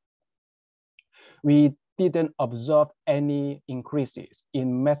cycling. We didn't observe any increases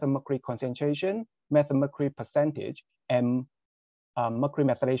in methanomercury concentration, methanomercury percentage, and mercury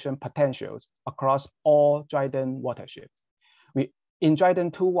methylation potentials across all Dryden watersheds. In Dryden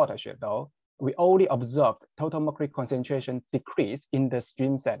 2 watershed, though, we only observed total mercury concentration decrease in the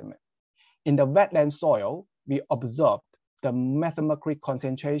stream sediment. In the wetland soil, we observed the methanomercury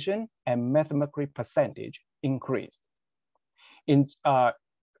concentration and methanomercury percentage increased. In the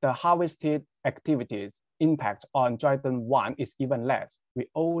harvested activities impact on Dryden 1 is even less. We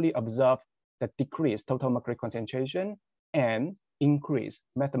only observe the decreased total mercury concentration and increased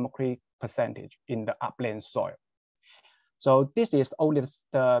methanomercury percentage in the upland soil. So this is only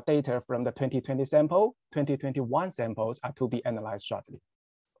the data from the 2020 sample. 2021 samples are to be analyzed shortly.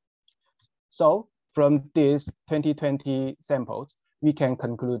 So from these 2020 samples, we can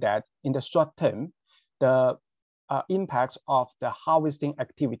conclude that in the short term, the impact of the harvesting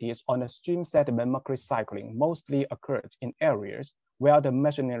activities on the stream sediment mercury cycling mostly occurred in areas where the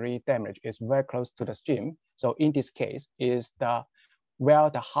machinery damage is very close to the stream. So in this case, is where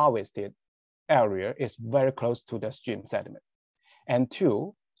the harvested area is very close to the stream sediment. And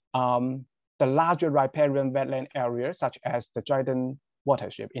two, the larger riparian wetland areas, such as the Dryden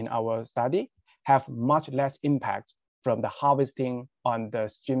watershed in our study, have much less impact from the harvesting on the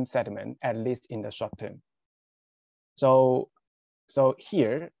stream sediment, at least in the short term. So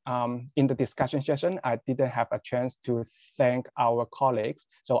here in the discussion session, I didn't have a chance to thank our colleagues.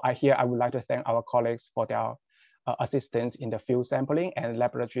 So I would like to thank our colleagues for their assistance in the field sampling and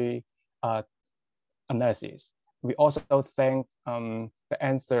laboratory analysis. We also thank the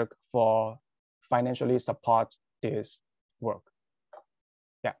NSERC for financially support this work.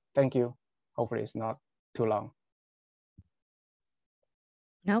 Yeah, thank you. Hopefully it's not too long.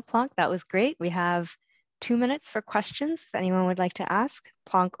 No, Plonk, that was great. We have 2 minutes for questions if anyone would like to ask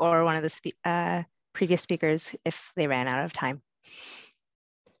Plonk or one of the previous speakers if they ran out of time.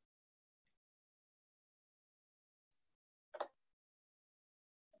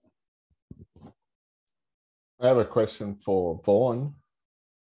 I have a question for Vaughan,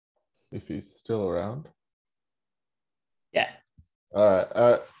 if he's still around. Yeah. All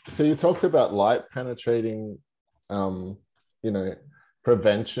right. So you talked about light penetrating,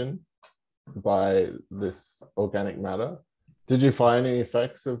 prevention by this organic matter. Did you find any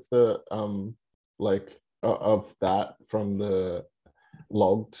effects of the of that from the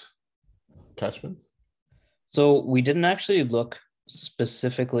logged catchments? So we didn't actually look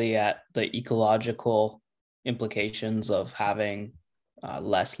specifically at the ecological implications of having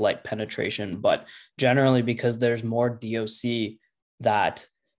less light penetration, but generally because there's more DOC that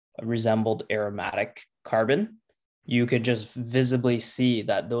resembled aromatic carbon, you could just visibly see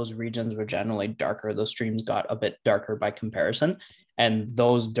that those regions were generally darker. Those streams got a bit darker by comparison, and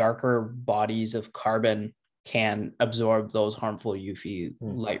those darker bodies of carbon can absorb those harmful UV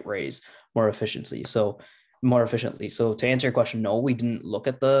light rays more efficiently. So to answer your question, no, we didn't look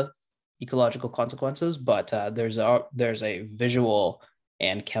at the ecological consequences, but there's a visual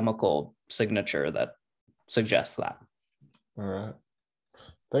and chemical signature that suggests that. All right,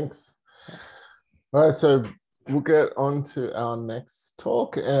 thanks. All right, so we'll get on to our next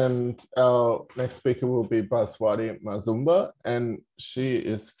talk, and our next speaker will be Baswati Mazumba, and she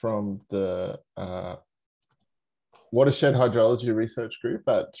is from the Watershed Hydrology Research Group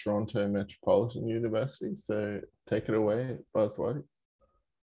at Toronto Metropolitan University. So take it away, Baswati.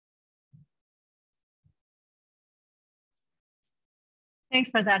 Thanks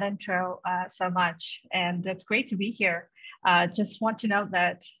for that intro so much. And it's great to be here. Just want to note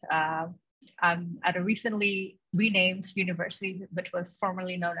that I'm at a recently renamed university, which was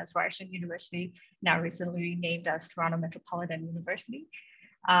formerly known as Ryerson University, now recently renamed as Toronto Metropolitan University.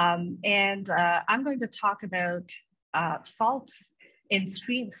 I'm going to talk about salts in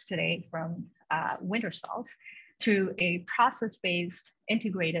streams today, from winter salt through a process-based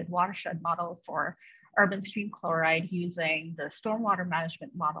integrated watershed model for urban stream chloride using the stormwater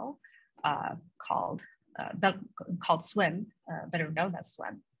management model called SWIM, better known as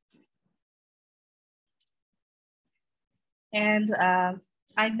SWIM. And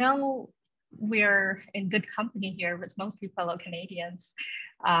I know we're in good company here with mostly fellow Canadians.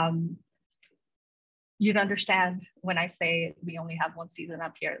 You'd understand when I say we only have one season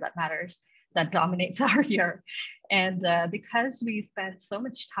up here that matters, that dominates our year. And because we spent so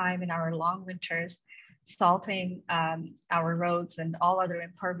much time in our long winters salting our roads and all other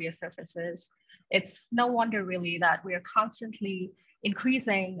impervious surfaces, it's no wonder really that we are constantly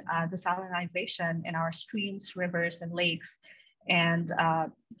increasing the salinization in our streams, rivers, and lakes, and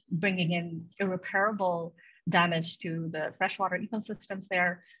bringing in irreparable damage to the freshwater ecosystems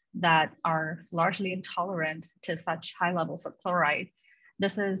there that are largely intolerant to such high levels of chloride.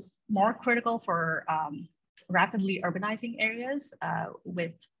 This is more critical for rapidly urbanizing areas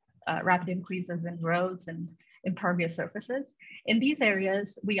with rapid increases in roads and impervious surfaces. In these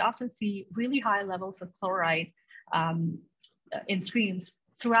areas, we often see really high levels of chloride in streams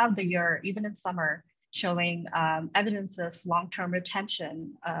throughout the year, even in summer, showing evidence of long-term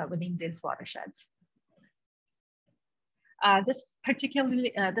retention within these watersheds. This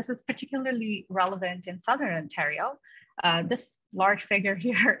is particularly relevant in Southern Ontario. This large figure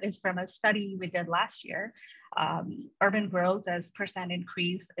here is from a study we did last year. Urban growth as percent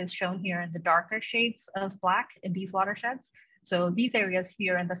increase is shown here in the darker shades of black in these watersheds. So these areas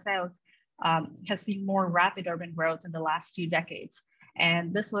here in the south have seen more rapid urban growth in the last few decades.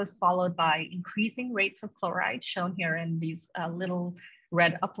 And this was followed by increasing rates of chloride shown here in these little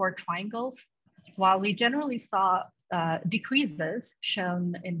red upward triangles, while we generally saw decreases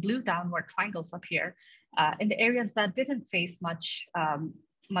shown in blue downward triangles up here in the areas that didn't face much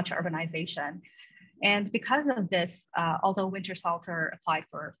urbanization. And because of this, although winter salts are applied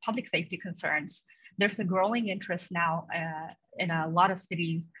for public safety concerns, there's a growing interest now in a lot of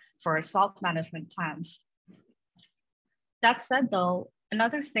cities for salt management plans. That said, though,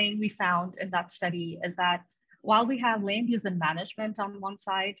 another thing we found in that study is that while we have land use and management on one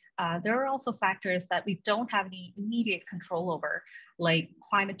side, there are also factors that we don't have any immediate control over, like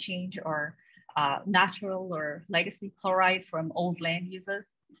climate change or natural or legacy chloride from old land uses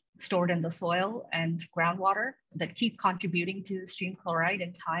stored in the soil and groundwater that keep contributing to stream chloride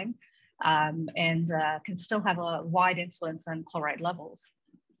in time and can still have a wide influence on chloride levels.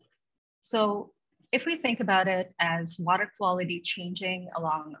 So if we think about it as water quality changing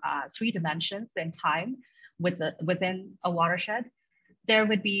along 3 dimensions in time within a watershed, there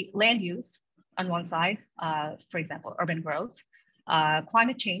would be land use on one side, for example, urban growth,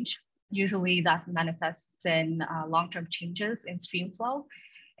 climate change, usually that manifests in long-term changes in stream flow,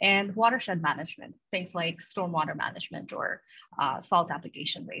 and watershed management, things like stormwater management or salt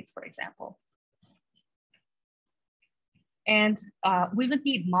application rates, for example. And we would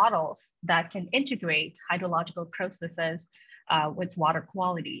need models that can integrate hydrological processes with water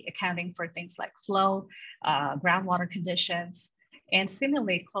quality, accounting for things like flow, groundwater conditions, and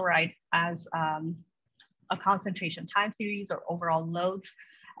simulate chloride as a concentration time series or overall loads,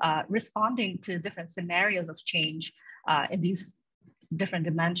 responding to different scenarios of change in these different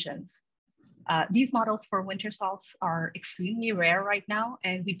dimensions. These models for winter salts are extremely rare right now,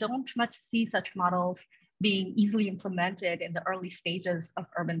 and we don't much see such models being easily implemented in the early stages of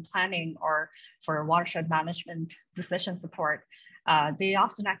urban planning or for watershed management decision support. They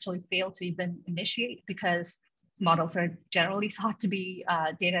often actually fail to even initiate because models are generally thought to be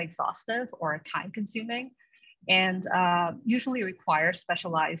data exhaustive or time consuming and usually require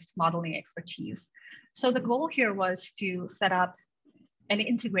specialized modeling expertise. So the goal here was to set up an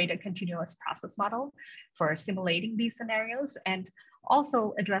integrated continuous process model for simulating these scenarios and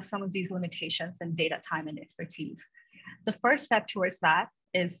also address some of these limitations in data time and expertise. The first step towards that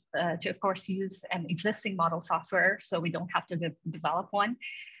is to, of course, use an existing model software so we don't have to develop one.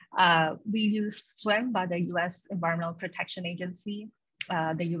 We used SWIM by the US Environmental Protection Agency,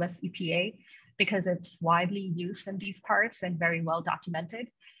 the US EPA, because it's widely used in these parts and very well documented.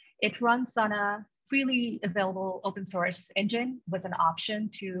 It runs on a freely available open source engine with an option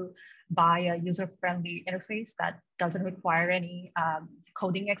to buy a user-friendly interface that doesn't require any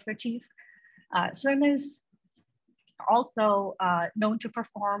coding expertise. SWIM is also known to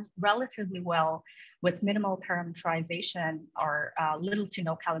perform relatively well with minimal parameterization or little to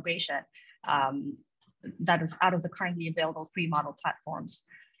no calibration that is out of the currently available free model platforms.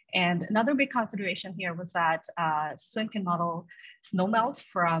 And another big consideration here was that SWIM can model snowmelt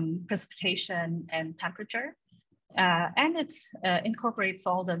from precipitation and temperature. And it incorporates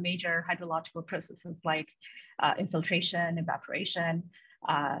all the major hydrological processes like infiltration, evaporation.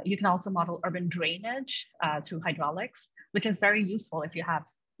 You can also model urban drainage through hydraulics, which is very useful if you have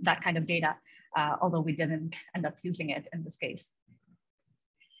that kind of data, although we didn't end up using it in this case.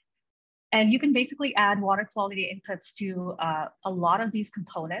 And you can basically add water quality inputs to a lot of these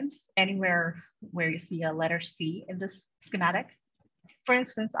components anywhere where you see a letter C in this schematic. For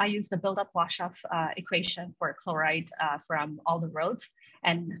instance, I used a build-up wash-off equation for chloride from all the roads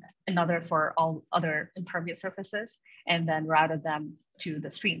and another for all other impervious surfaces, and then routed them to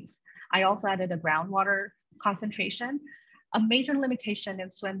the streams. I also added a groundwater concentration. A major limitation in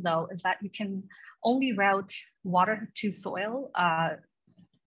SWIM, though, is that you can only route water to soil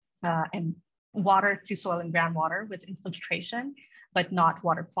and water to soil and groundwater with infiltration, but not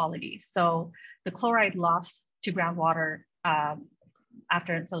water quality. So the chloride loss to groundwater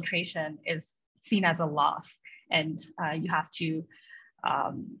after infiltration is seen as a loss, and you have to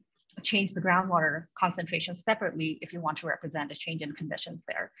change the groundwater concentration separately if you want to represent a change in conditions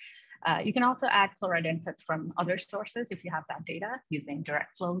there. You can also add chloride inputs from other sources if you have that data using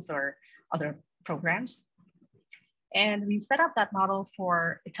direct flows or other programs. And we set up that model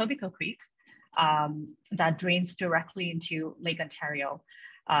for Etobicoke Creek that drains directly into Lake Ontario.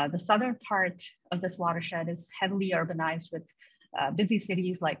 The southern part of this watershed is heavily urbanized with busy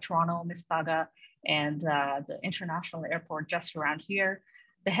cities like Toronto, Mississauga, and the international airport just around here.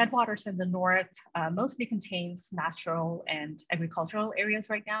 The headwaters in the north mostly contains natural and agricultural areas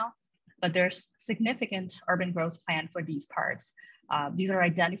right now, but there's significant urban growth planned for these parts. These are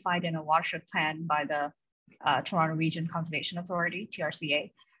identified in a watershed plan by the Toronto Region Conservation Authority,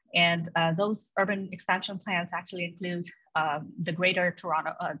 TRCA. And those urban expansion plans actually include the Greater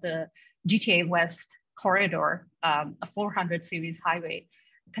Toronto, the GTA West corridor, a 400 series highway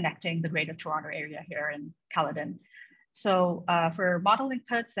connecting the Greater Toronto area here in Caledon. So for model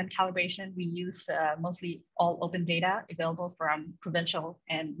inputs and calibration, we use mostly all open data available from provincial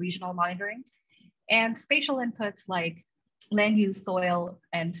and regional monitoring. And spatial inputs like land use, soil,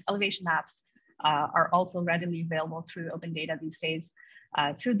 and elevation maps are also readily available through open data these days.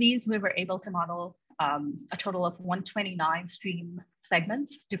 Through these, we were able to model a total of 129 stream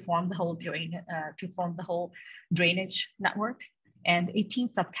segments to form the whole drainage network, and 18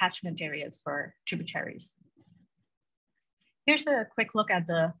 subcatchment areas for tributaries. Here's a quick look at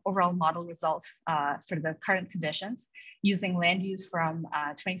the overall model results for the current conditions using land use from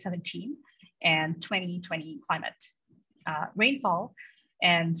 2017 and 2020 climate. Rainfall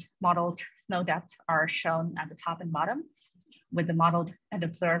and modeled snow depth are shown at the top and bottom, with the modeled and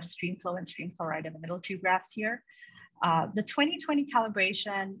observed stream flow and stream chloride in the middle two graphs here. The 2020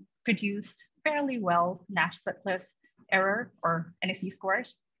 calibration produced fairly well Nash-Sutcliffe error or NSE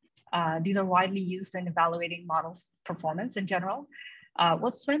scores. These are widely used in evaluating models' performance in general.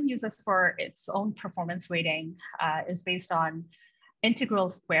 What SWIM uses for its own performance weighting is based on integral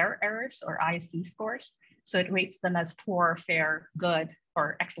square errors or ISE scores. So it rates them as poor, fair, good,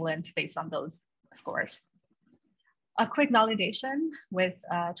 or excellent based on those scores. A quick validation with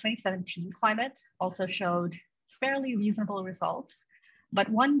 2017 climate also showed fairly reasonable results, but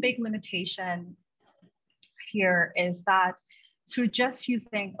one big limitation here is that through just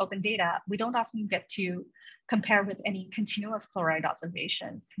using open data, we don't often get to compare with any continuous chloride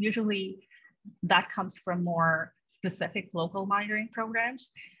observations. Usually that comes from more specific local monitoring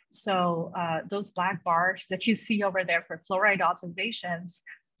programs. So those black bars that you see over there for chloride observations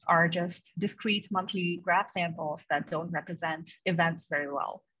are just discrete monthly graph samples that don't represent events very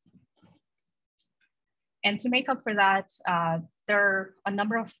well. And to make up for that, there are a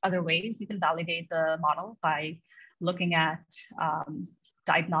number of other ways you can validate the model by looking at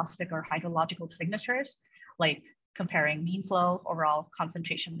diagnostic or hydrological signatures, like comparing mean flow, overall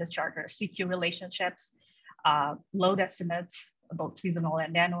concentration discharge or CQ relationships, load estimates, both seasonal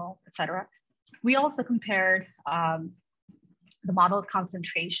and annual, et cetera. We also compared the modeled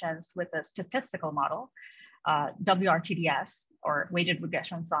concentrations with a statistical model, WRTDS, or weighted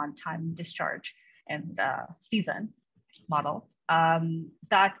regressions on time discharge and season model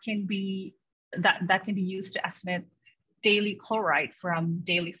that can be used to estimate daily chloride from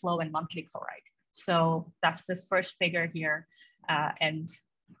daily flow and monthly chloride. So that's this first figure here. And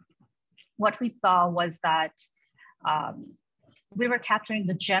what we saw was that we were capturing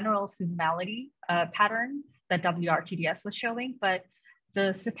the general seasonality pattern that WRTDS was showing, but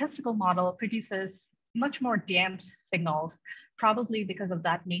the statistical model produces much more damped signals, probably because of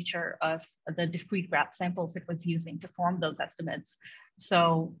that nature of the discrete graph samples it was using to form those estimates.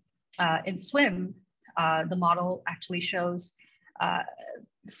 So in SWIM, the model actually shows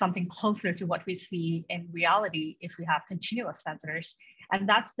something closer to what we see in reality if we have continuous sensors. And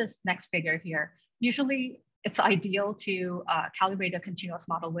that's this next figure here. Usually it's ideal to calibrate a continuous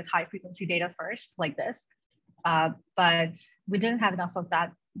model with high frequency data first, like this. But we didn't have enough of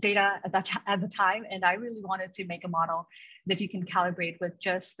that data at the time. And I really wanted to make a model that you can calibrate with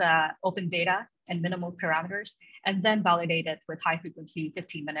just open data and minimal parameters, and then validate it with high frequency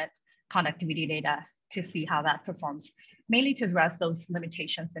 15-minute conductivity data to see how that performs, mainly to address those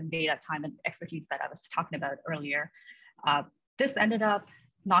limitations in data time and expertise that I was talking about earlier. This ended up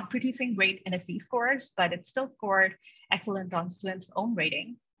not producing great NSE scores, but it still scored excellent on SWIM's own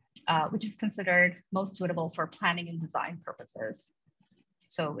rating, which is considered most suitable for planning and design purposes.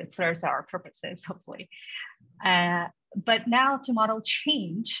 So it serves our purposes, hopefully. But now to model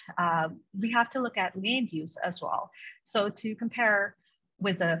change, we have to look at land use as well. So to compare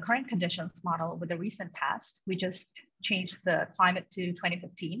with the current conditions model with the recent past, we just changed the climate to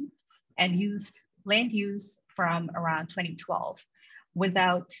 2015 and used land use from around 2012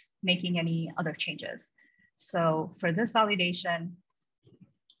 without making any other changes. So for this validation,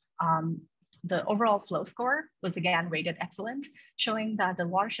 the overall flow score was again rated excellent, showing that the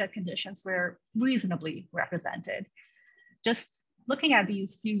watershed conditions were reasonably represented. Just looking at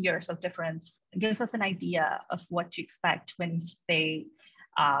these few years of difference gives us an idea of what to expect when, say,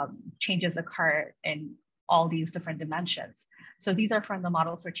 changes occur in all these different dimensions. So these are from the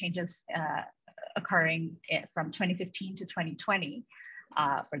model for changes occurring from 2015 to 2020,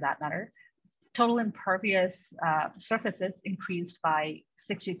 for that matter. Total impervious surfaces increased by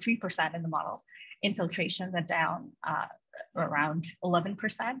 63% in the model. Infiltration went down around 11%.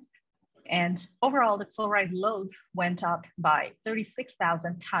 And overall, the chloride loads went up by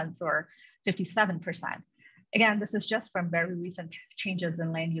 36,000 tons or 57%. Again, this is just from very recent changes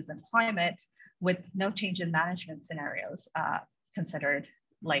in land use and climate with no change in management scenarios considered,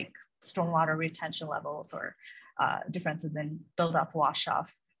 like stormwater retention levels or differences in build-up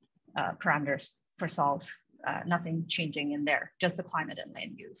wash-off parameters for salts, nothing changing in there, just the climate and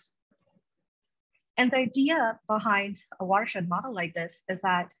land use. And the idea behind a watershed model like this is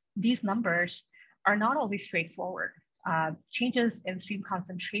that these numbers are not always straightforward. Changes in stream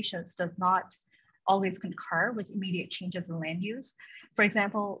concentrations does not always concur with immediate changes in land use. For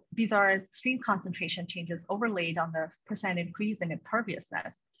example, these are stream concentration changes overlaid on the percent increase in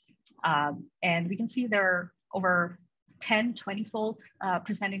imperviousness. And we can see there are over 10, 20-fold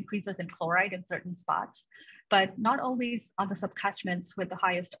percent increases in chloride in certain spots, but not always on the subcatchments with the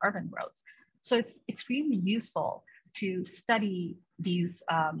highest urban growth. So it's extremely useful to study these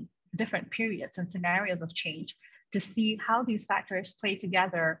different periods and scenarios of change to see how these factors play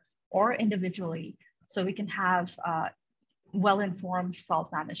together or individually, so we can have well-informed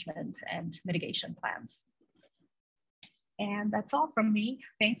salt management and mitigation plans. And that's all from me.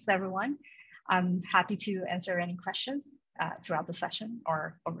 Thanks, everyone. I'm happy to answer any questions throughout the session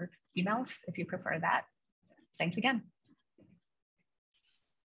or over emails if you prefer that. Thanks again.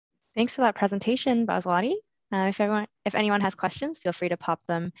 Thanks for that presentation, Baswati. If anyone has questions, feel free to pop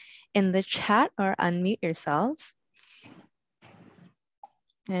them in the chat or unmute yourselves.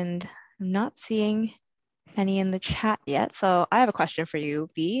 And I'm not seeing any in the chat yet. So I have a question for you,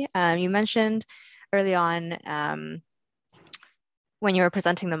 B. You mentioned early on when you were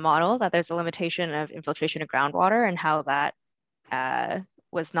presenting the model that there's a limitation of infiltration of groundwater and how that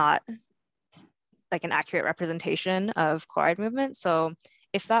was not like an accurate representation of chloride movement. So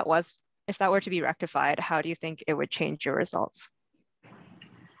if that were to be rectified, how do you think it would change your results?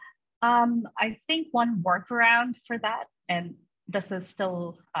 I think one workaround for that, and this is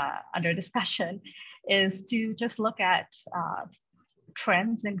still under discussion, is to just look at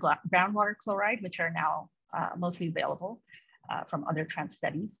trends in groundwater chloride, which are now mostly available from other trend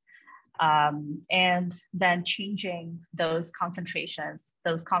studies, and then changing those concentrations,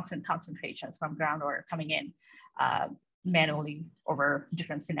 those constant concentrations from groundwater coming in manually over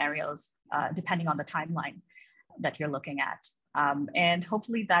different scenarios, depending on the timeline that you're looking at. And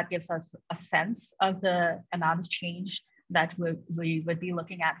hopefully that gives us a sense of the amount of change that we would be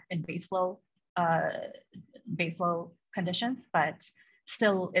looking at in baseflow conditions, but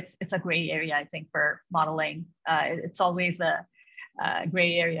still it's a gray area, I think, for modeling. It's always a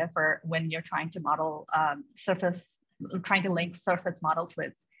gray area for when you're trying to model trying to link surface models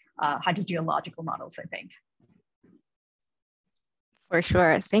with hydrogeological models, I think. For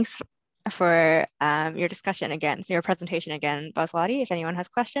sure. Thanks for your discussion again. So your presentation again, Baslati. If anyone has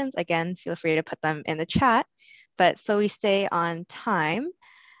questions, again, feel free to put them in the chat. But so we stay on time,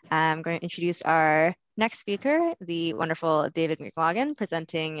 I'm going to introduce our next speaker, the wonderful David McLaughlin,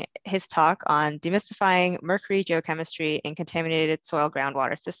 presenting his talk on demystifying mercury geochemistry in contaminated soil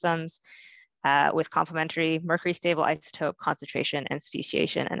groundwater systems with complementary mercury stable isotope concentration and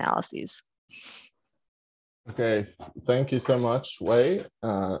speciation analyses. Okay, thank you so much, Wei.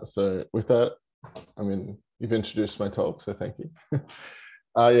 So with that, I mean, you've introduced my talk, so thank you.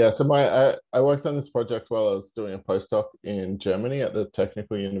 Yeah, so I worked on this project while I was doing a postdoc in Germany at the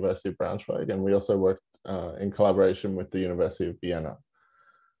Technical University of Braunschweig, and we also worked in collaboration with the University of Vienna.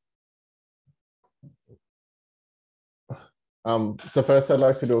 So first, I'd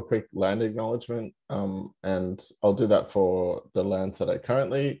like to do a quick land acknowledgement, and I'll do that for the lands that I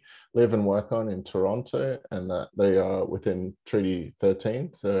currently live and work on in Toronto, and that they are within Treaty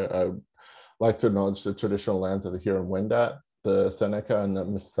 13. So I'd like to acknowledge the traditional lands of the Huron-Wendat, the Seneca, and the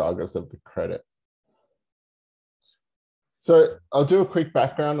Mississaugas of the Credit. So I'll do a quick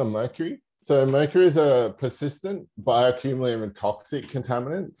background on mercury. So mercury is a persistent, bioaccumulative, and toxic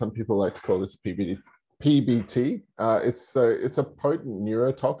contaminant. Some people like to call this PBT. It's a potent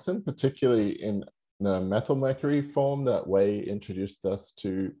neurotoxin, particularly in the methylmercury form that Wei introduced us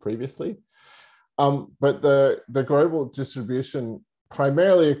to previously. But the global distribution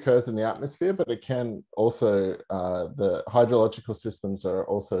primarily occurs in the atmosphere, but it can also, the hydrological systems are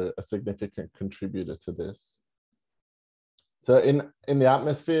also a significant contributor to this. So in the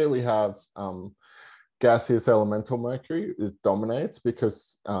atmosphere, we have gaseous elemental mercury. It dominates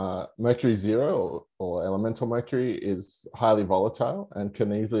because mercury zero or elemental mercury is highly volatile and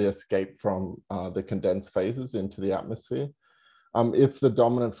can easily escape from the condensed phases into the atmosphere. It's the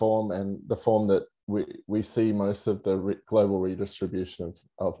dominant form and the form that we see most of the global redistribution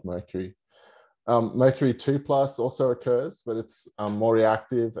of mercury. Mercury 2+ also occurs, but it's more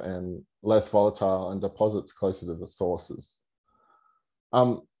reactive and less volatile and deposits closer to the sources.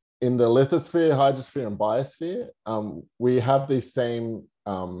 In the lithosphere, hydrosphere, and biosphere, we have these same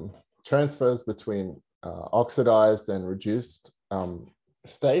transfers between oxidized and reduced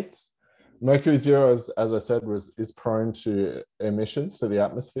states. Mercury zero, as I said, is prone to emissions to the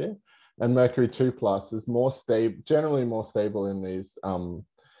atmosphere, and mercury 2+ is more stable, generally more stable in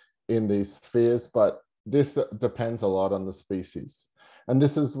these spheres, but this depends a lot on the species. And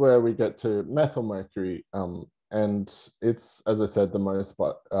this is where we get to methylmercury, and it's, as I said, the most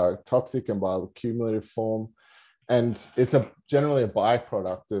toxic and bioaccumulative form, and it's generally a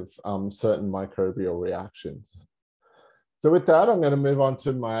byproduct of certain microbial reactions. So with that, I'm going to move on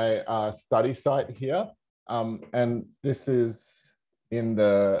to my study site here, and this is in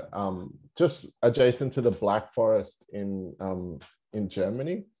the just adjacent to the Black Forest in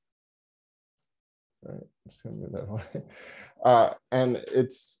Germany. Sorry, just going to move that way. And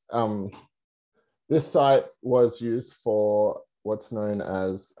it's this site was used for what's known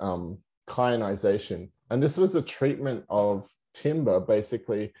as kyanization, and this was a treatment of timber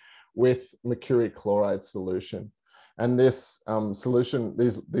basically with mercuric chloride solution. And this solution,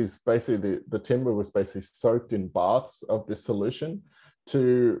 these basically the timber was basically soaked in baths of this solution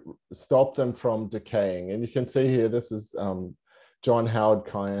to stop them from decaying. And you can see here, this is John Howard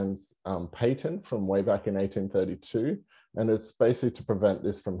Kyan's patent from way back in 1832. And it's basically to prevent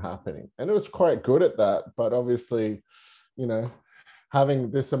this from happening. And it was quite good at that, but obviously, you know, having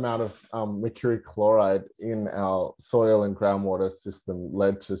this amount of mercuric chloride in our soil and groundwater system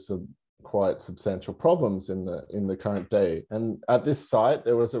led to some quite substantial problems in the current day. And at this site,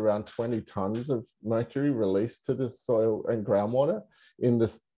 there was around 20 tons of mercury released to the soil and groundwater in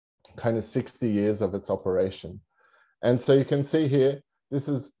this kind of 60 years of its operation. And so you can see here, this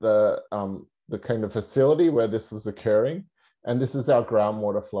is the kind of facility where this was occurring. And this is our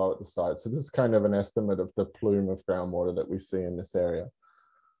groundwater flow at the site. So this is kind of an estimate of the plume of groundwater that we see in this area.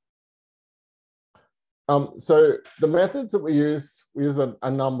 So the methods that we use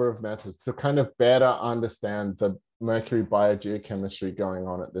a number of methods to kind of better understand the mercury biogeochemistry going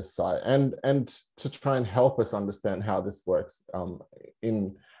on at this site, and to try and help us understand how this works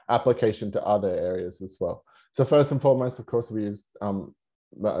in application to other areas as well. So first and foremost, of course, we used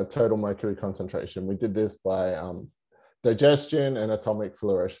total mercury concentration. We did this by digestion and atomic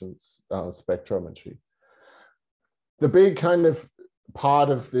fluorescence spectrometry. the big kind of part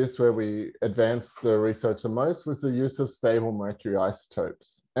of this where we advanced the research the most was the use of stable mercury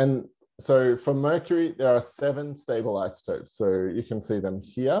isotopes. And so for mercury, there are 7 stable isotopes. So you can see them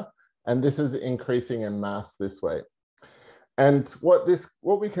here. And this is increasing in mass this way. And what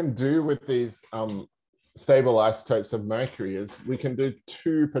we can do with these stable isotopes of mercury is we can do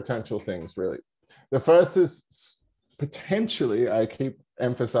 2 potential things, really. The first is potentially, I keep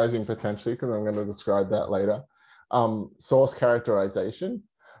emphasizing potentially because I'm going to describe that later, source characterization,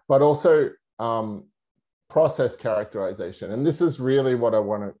 but also process characterization. And this is really what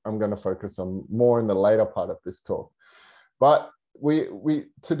I'm going to focus on more in the later part of this talk. But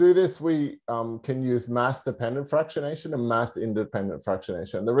to do this, we can use mass-dependent fractionation and mass-independent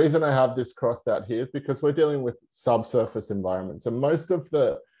fractionation. The reason I have this crossed out here is because we're dealing with subsurface environments. And most of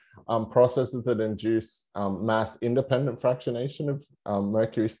the processes that induce mass-independent fractionation of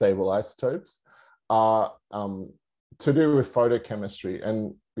mercury stable isotopes are to do with photochemistry.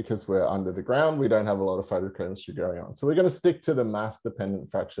 And because we're under the ground, we don't have a lot of photochemistry going on. So we're going to stick to the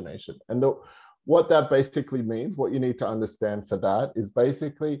mass-dependent fractionation. And what that basically means, what you need to understand for that is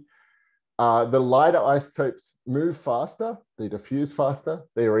basically the lighter isotopes move faster, they diffuse faster,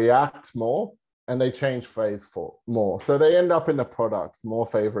 they react more, and they change phase more. So they end up in the products more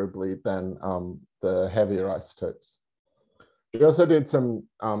favorably than the heavier isotopes. We also did some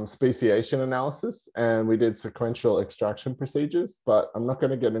speciation analysis, and we did sequential extraction procedures, but I'm not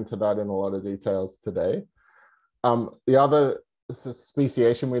going to get into that in a lot of details today. The other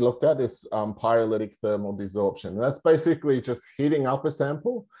speciation we looked at is pyrolytic thermal desorption. That's basically just heating up a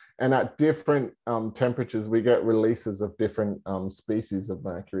sample, and at different temperatures, we get releases of different species of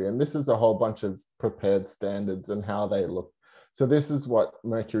mercury. And this is a whole bunch of prepared standards and how they look. So this is what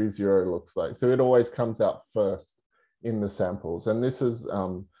mercury 0 looks like. So it always comes out first in the samples. And this is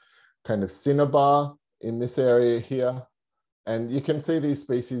kind of cinnabar in this area here. And you can see these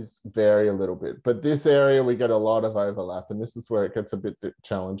species vary a little bit, but this area we get a lot of overlap, and this is where it gets a bit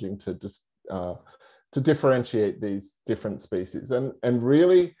challenging to just to differentiate these different species. And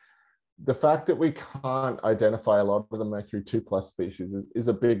really, the fact that we can't identify a lot of the mercury 2+ species is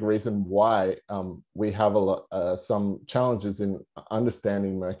a big reason why we have some challenges in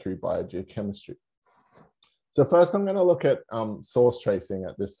understanding mercury biogeochemistry. So first, I'm going to look at source tracing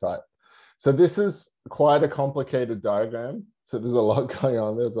at this site. So this is quite a complicated diagram. So there's a lot going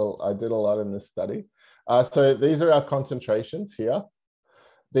on. I did a lot in this study. So these are our concentrations here.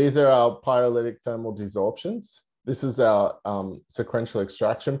 These are our pyrolytic thermal desorptions. This is our sequential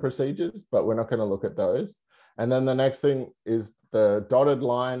extraction procedures, but we're not going to look at those. And then the next thing is the dotted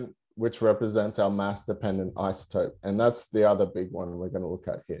line, which represents our mass-dependent isotope. And that's the other big one we're going to look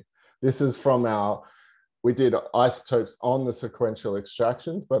at here. This is from we did isotopes on the sequential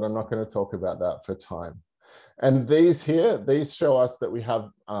extractions, but I'm not going to talk about that for time. And these show us that we have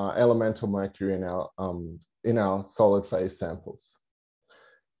elemental mercury in our solid phase samples.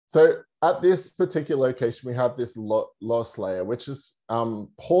 So at this particular location, we have this loss layer, which is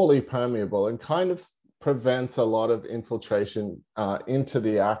poorly permeable and kind of prevents a lot of infiltration into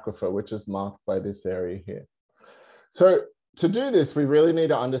the aquifer, which is marked by this area here. So to do this, we really need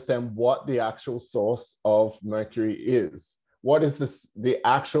to understand what the actual source of mercury is. What is the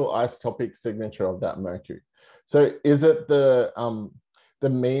actual isotopic signature of that mercury? So is it the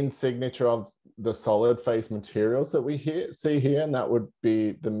mean signature of the solid phase materials that we see here, and that would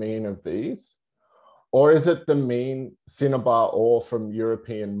be the mean of these? Or is it the mean cinnabar ore from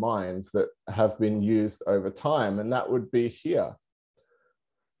European mines that have been used over time, and that would be here?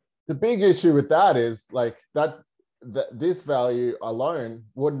 The big issue with that is like this value alone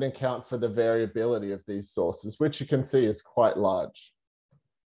wouldn't account for the variability of these sources, which you can see is quite large.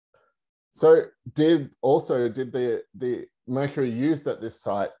 So did the mercury used at this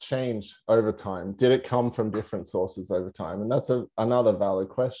site change over time? Did it come from different sources over time? And that's another valid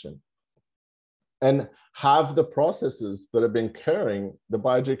question. And have the processes that have been occurring, the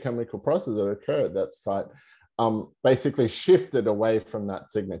biogeochemical processes that occur at that site, basically shifted away from that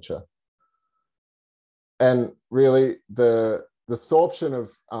signature? And really, the sorption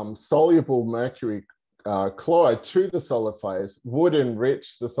of soluble mercury chloride to the solid phase would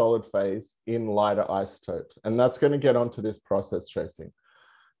enrich the solid phase in lighter isotopes. And that's going to get onto this process tracing.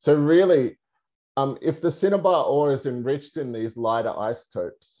 So really, if the cinnabar ore is enriched in these lighter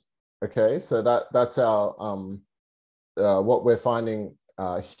isotopes, okay, so that's our what we're finding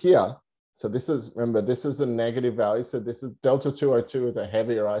here. So this is, remember, this is a negative value. So this is delta 202 is a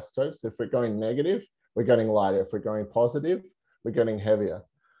heavier isotope. So if we're going negative, we're getting lighter. If we're going positive, we're getting heavier.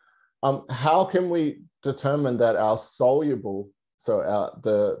 How can we determine that our soluble, so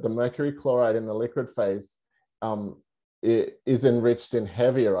the mercury chloride in the liquid phase is enriched in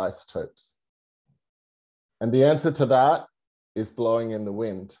heavier isotopes? And the answer to that is blowing in the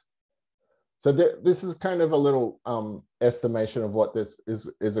wind. So this is kind of a little estimation of what this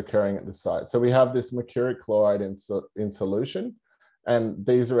is occurring at the site. So we have this mercuric chloride in solution, and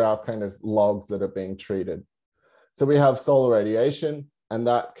these are our kind of logs that are being treated. So we have solar radiation, and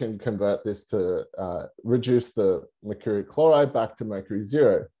that can convert this to reduce the mercuric chloride back to mercury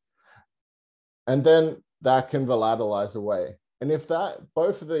 0. And then that can volatilize away. And if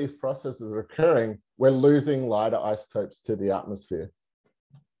both of these processes are occurring, we're losing lighter isotopes to the atmosphere.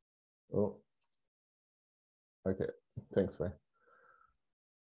 Oh, okay, thanks, Ray.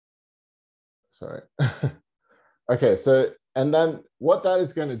 Sorry. Okay, so, and then what that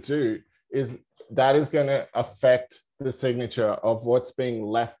is going to do is that is going to affect the signature of what's being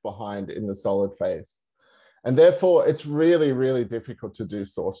left behind in the solid phase. And therefore, it's really, really difficult to do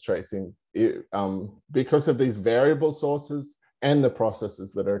source tracing because of these variable sources and the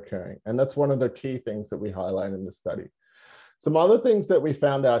processes that are occurring. And that's one of the key things that we highlight in the study. Some other things that we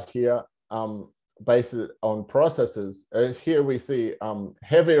found out here based on processes, here we see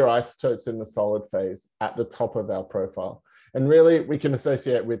heavier isotopes in the solid phase at the top of our profile. And really, we can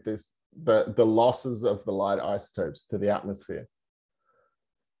associate with this the losses of the light isotopes to the atmosphere.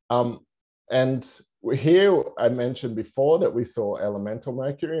 And here I mentioned before that we saw elemental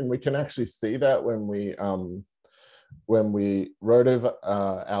mercury, and we can actually see that when we wrote over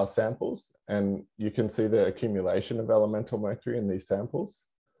our samples, and you can see the accumulation of elemental mercury in these samples.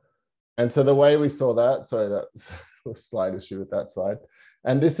 And so the way we saw that, sorry, that slide issue with that slide.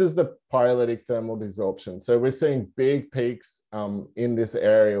 And this is the pyrolytic thermal desorption. So we're seeing big peaks in this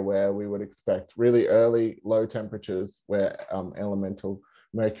area where we would expect really early low temperatures where elemental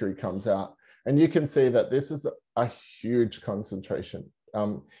mercury comes out. And you can see that this is a huge concentration.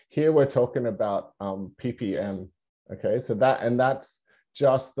 Here we're talking about ppm, okay? So that's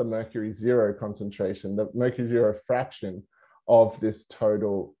just the mercury 0 concentration, the mercury 0 fraction of this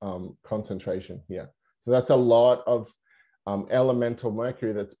total concentration here. So that's a lot of elemental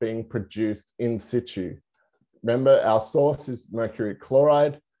mercury that's being produced in situ. Remember, our source is mercury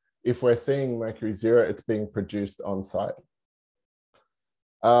chloride. If we're seeing mercury 0, it's being produced on site.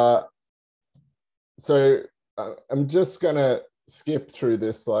 So I'm just gonna skip through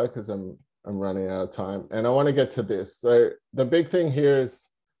this slide because I'm running out of time, and I want to get to this. So the big thing here is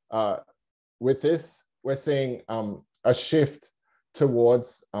with this, we're seeing a shift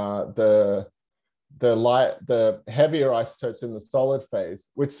towards the heavier isotopes in the solid phase,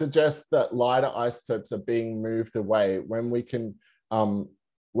 which suggests that lighter isotopes are being moved away when we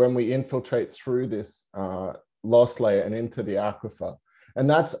infiltrate through this loss layer and into the aquifer. And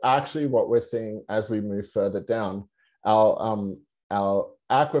that's actually what we're seeing as we move further down. Our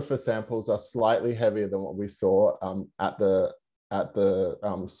aquifer samples are slightly heavier than what we saw at the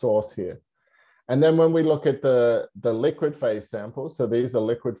source here. And then when we look at the liquid phase samples, so these are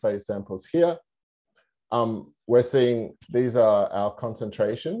liquid phase samples here, we're seeing these are our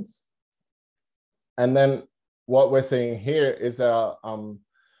concentrations. And then what we're seeing here is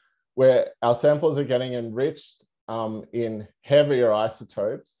where our samples are getting enriched in heavier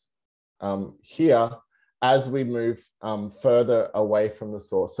isotopes here as we move further away from the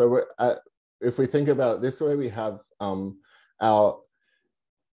source. So if we think about it this way, we have our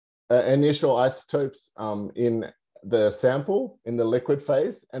initial isotopes in the sample in the liquid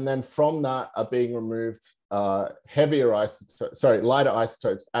phase, and then from that are being removed lighter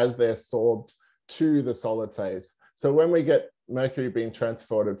isotopes as they're sorbed to the solid phase. So when we get mercury being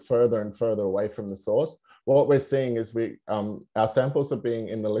transported further and further away from the source, what we're seeing is our samples are being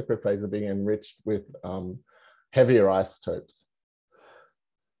in the liquid phase are being enriched with heavier isotopes.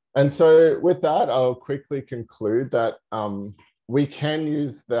 And so with that, I'll quickly conclude that we can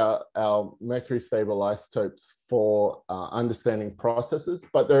use our mercury stable isotopes for understanding processes,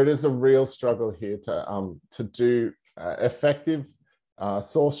 but there is a real struggle here to do effective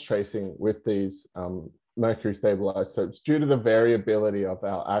source tracing with these mercury stable isotopes due to the variability of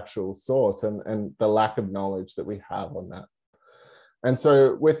our actual source and the lack of knowledge that we have on that. And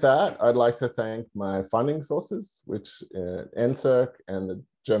so with that, I'd like to thank my funding sources, which NSERC and the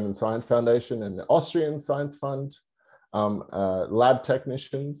German Science Foundation and the Austrian Science Fund, lab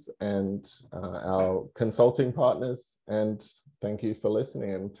technicians and our consulting partners. And thank you for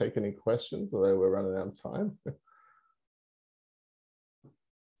listening, and take any questions, although we're running out of time.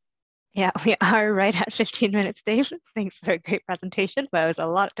 Yeah, we are right at 15 minutes, Dave. Thanks for a great presentation. That was a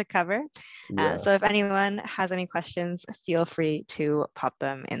lot to cover. Yeah. So if anyone has any questions, feel free to pop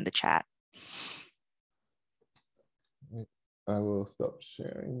them in the chat. I will stop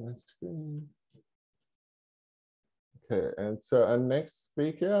sharing my screen. Okay, and so our next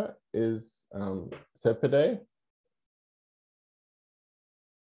speaker is Sepide.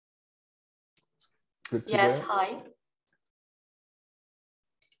 Yes, hi.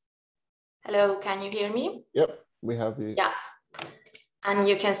 Hello, can you hear me? Yep, we have you. Yeah, and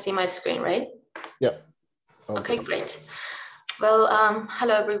you can see my screen, right? Yep. Okay, great. Well,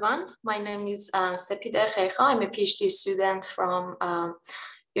 hello everyone. My name is Sepide Kheikha. I'm a PhD student from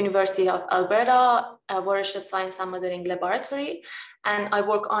University of Alberta, Watershed Science and Modeling Laboratory, and I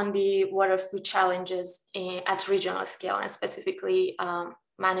work on the water food challenges at regional scale, and specifically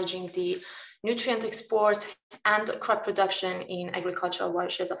managing the nutrient export and crop production in agricultural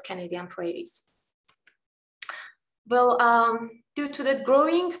watersheds of Canadian prairies. Well, due to the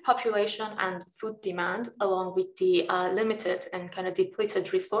growing population and food demand, along with the limited and kind of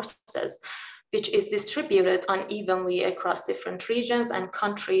depleted resources, which is distributed unevenly across different regions and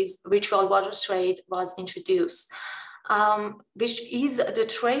countries, virtual water trade was introduced, which is the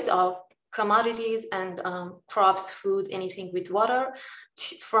trade of commodities and crops, food, anything with water,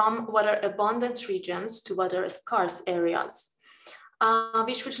 from water abundant regions to water scarce areas,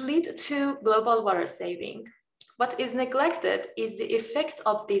 which would lead to global water saving. What is neglected is the effect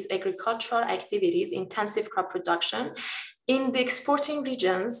of these agricultural activities, intensive crop production, in the exporting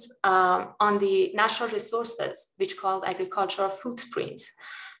regions on the natural resources, which called agricultural footprint.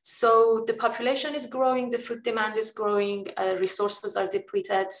 So the population is growing, the food demand is growing, resources are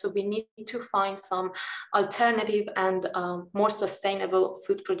depleted. So we need to find some alternative and more sustainable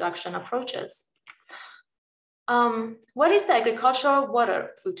food production approaches. What is the agricultural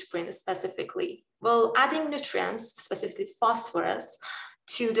water footprint specifically? Well, adding nutrients, specifically phosphorus,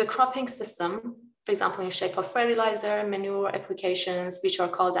 to the cropping system, for example, in shape of fertilizer, manure applications, which are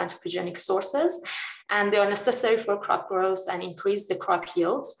called anthropogenic sources, and they are necessary for crop growth and increase the crop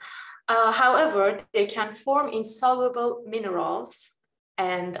yields. However, they can form insoluble minerals,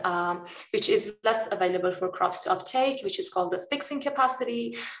 and which is less available for crops to uptake, which is called the fixing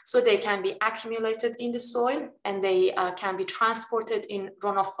capacity. So they can be accumulated in the soil, and they can be transported in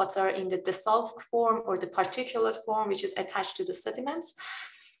runoff water in the dissolved form or the particulate form, which is attached to the sediments.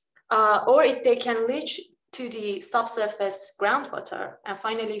 Or they can leach to the subsurface groundwater and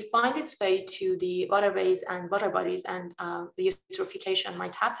finally find its way to the waterways and water bodies, and the eutrophication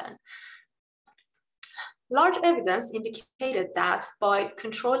might happen. Large evidence indicated that by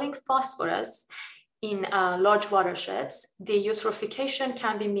controlling phosphorus in large watersheds, the eutrophication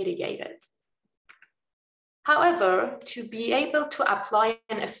can be mitigated. However, to be able to apply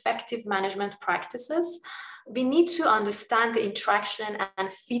an effective management practices, we need to understand the interaction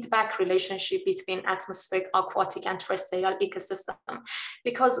and feedback relationship between atmospheric, aquatic, and terrestrial ecosystem,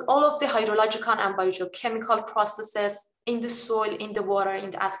 because all of the hydrological and biogeochemical processes in the soil, in the water, in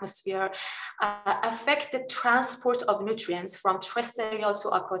the atmosphere affect the transport of nutrients from terrestrial to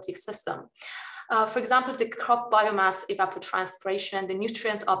aquatic system. For example, the crop biomass, evapotranspiration, the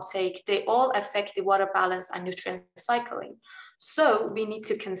nutrient uptake, they all affect the water balance and nutrient cycling. So we need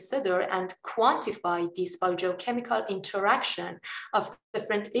to consider and quantify this biogeochemical interaction of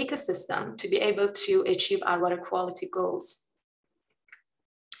different ecosystems to be able to achieve our water quality goals.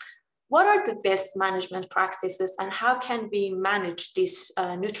 What are the best management practices and how can we manage this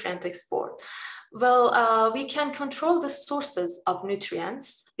nutrient export? Well, we can control the sources of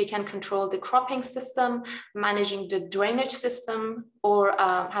nutrients. We can control the cropping system, managing the drainage system, or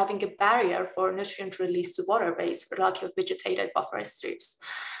having a barrier for nutrient release to waterways for lack of vegetated buffer strips.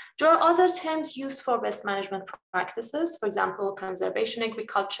 There are other terms used for best management practices, for example, conservation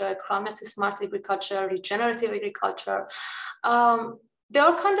agriculture, climate smart agriculture, regenerative agriculture. They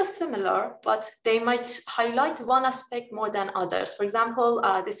are kind of similar, but they might highlight one aspect more than others. For example,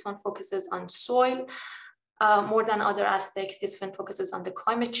 this one focuses on soil more than other aspects. This one focuses on the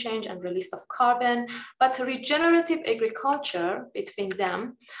climate change and release of carbon. But regenerative agriculture between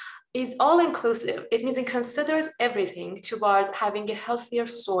them is all inclusive. It means it considers everything toward having a healthier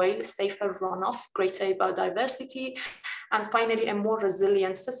soil, safer runoff, greater biodiversity, and finally a more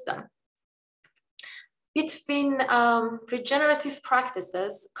resilient system. Between regenerative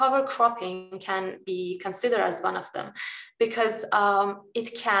practices, cover cropping can be considered as one of them because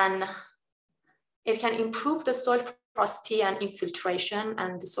it can improve the soil porosity and infiltration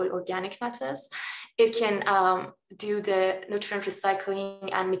and the soil organic matters. It can do the nutrient recycling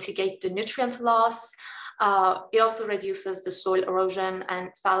and mitigate the nutrient loss. It also reduces the soil erosion and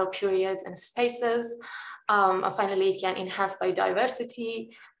fallow periods and spaces. Finally, it can enhance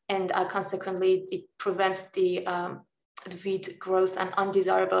biodiversity, and consequently, it prevents the weed growth and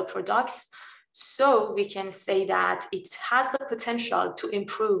undesirable products. So we can say that it has the potential to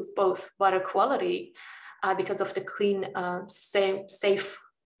improve both water quality because of the clean, safe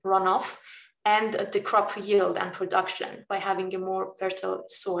runoff, and the crop yield and production by having a more fertile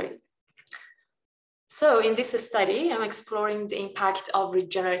soil. So in this study, I'm exploring the impact of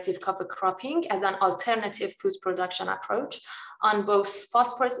regenerative cover cropping as an alternative food production approach on both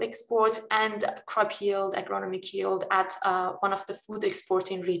phosphorus export and crop yield, agronomic yield at one of the food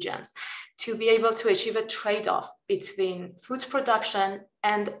exporting regions, to be able to achieve a trade-off between food production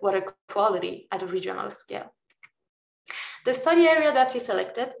and water quality at a regional scale. The study area that we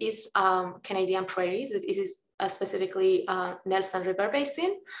selected is Canadian prairies. It is specifically Nelson River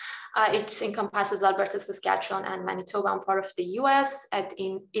Basin. It encompasses Alberta, Saskatchewan, and Manitoba, and part of the US.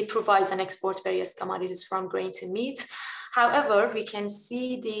 It provides and exports various commodities from grain to meat. However, we can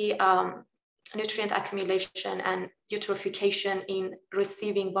see the nutrient accumulation and eutrophication in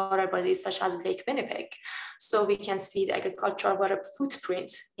receiving water bodies such as Lake Winnipeg. So we can see the agricultural water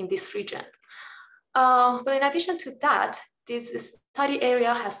footprint in this region. But in addition to that, this study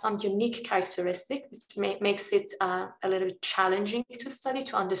area has some unique characteristics, which makes it a little bit challenging to study,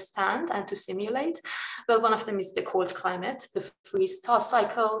 to understand, and to simulate. Well, one of them is the cold climate, the freeze-thaw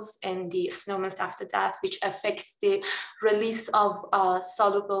cycles, and the snowmelt after that, which affects the release of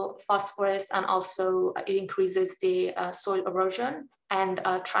soluble phosphorus, and also it increases the soil erosion and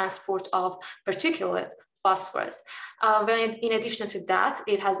transport of particulate phosphorus. In addition to that,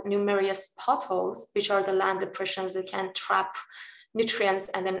 it has numerous potholes, which are the land depressions that can trap nutrients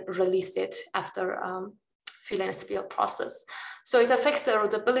and then release it after fill and spill process. So it affects the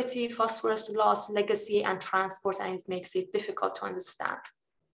erodibility, phosphorus loss, legacy, and transport, and it makes it difficult to understand.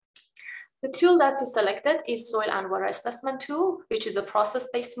 The tool that we selected is Soil and Water Assessment Tool, which is a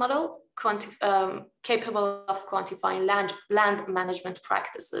process-based model capable of quantifying land management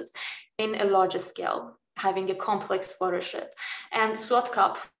practices in a larger scale, having a complex watershed, and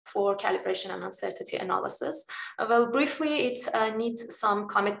SWOT-CUP for calibration and uncertainty analysis. Well, briefly, it needs some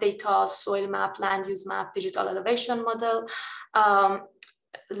climate data, soil map, land use map, digital elevation model,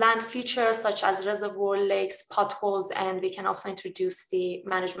 land features such as reservoir, lakes, potholes, and we can also introduce the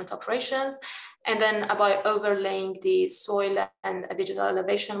management operations. And then by overlaying the soil and a digital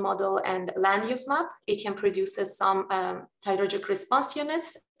elevation model and land use map, it can produce some hydrologic response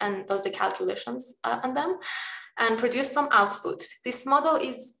units and does the calculations on them and produce some output. This model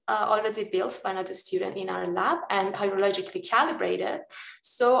is already built by another student in our lab and hydrologically calibrated.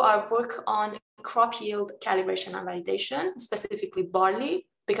 So our work on crop yield calibration and validation, specifically barley,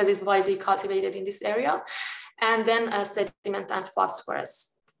 because it's widely cultivated in this area, and then sediment and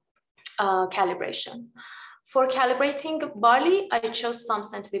phosphorus calibration. For calibrating barley, I chose some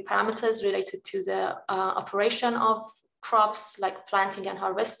sensitive parameters related to the operation of crops, like planting and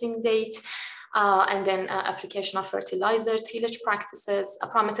harvesting date, and then application of fertilizer, tillage practices,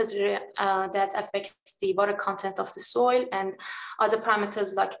 parameters that affect the water content of the soil, and other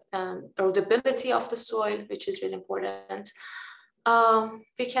parameters like erodibility of the soil, which is really important.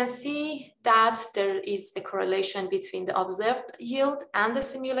 We can see that there is a correlation between the observed yield and the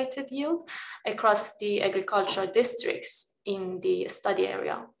simulated yield across the agricultural districts in the study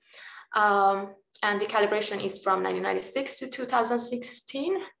area. And the calibration is from 1996 to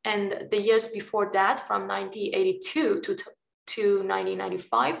 2016, and the years before that, from 1982 to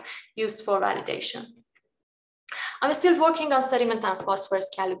 1995, used for validation. I'm still working on sediment and phosphorus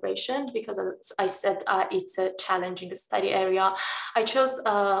calibration because, as I said, it's a challenging study area.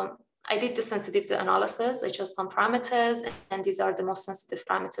 I did the sensitivity analysis. I chose some parameters, and these are the most sensitive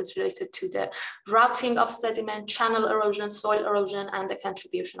parameters related to the routing of sediment, channel erosion, soil erosion, and the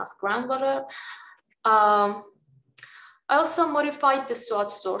contribution of groundwater. I also modified the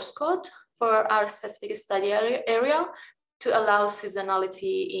SWOT source code for our specific study area to allow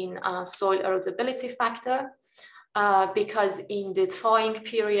seasonality in soil erodibility factor. Because in the thawing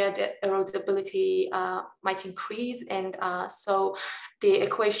period, erodibility might increase. And so the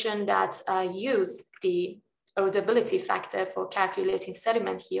equation that use the erodibility factor for calculating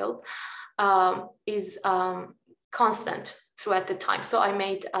sediment yield is constant throughout the time. So I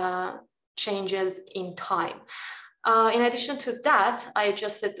made changes in time. In addition to that, I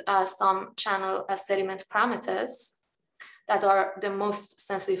adjusted some channel sediment parameters that are the most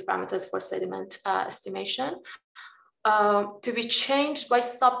sensitive parameters for sediment estimation. To be changed by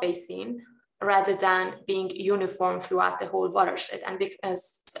sub-basin rather than being uniform throughout the whole watershed. And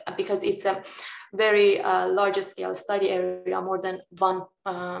because it's a very large scale study area, more than 1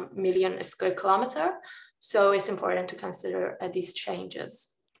 million square kilometer. So it's important to consider these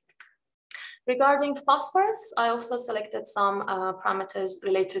changes. Regarding phosphorus, I also selected some parameters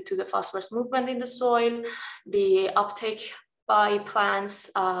related to the phosphorus movement in the soil, the uptake by plants.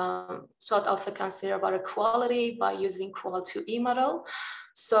 So it also consider water quality by using Qual2E model.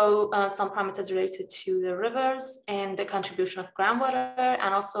 So some parameters related to the rivers and the contribution of groundwater,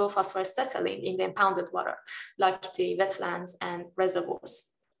 and also phosphorus settling in the impounded water, like the wetlands and reservoirs.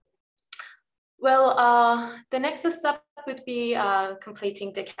 Well, the next step would be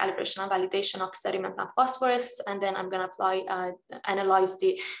completing the calibration and validation of sediment and phosphorus, and then I'm going to analyze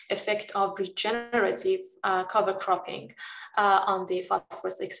the effect of regenerative cover cropping on the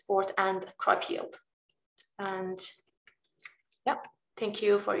phosphorus export and crop yield. And yeah, thank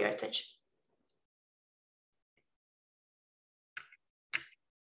you for your attention.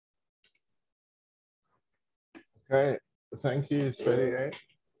 Okay, thank you, Sveti.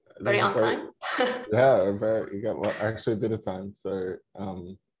 Very on time. Yeah, you got actually a bit of time. So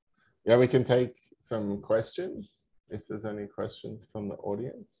yeah, we can take some questions if there's any questions from the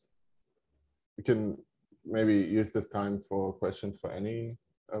audience. We can maybe use this time for questions for any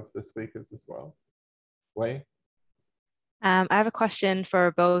of the speakers as well. Wei? I have a question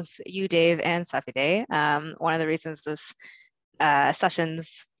for both you, Dave, and Safide. One of the reasons this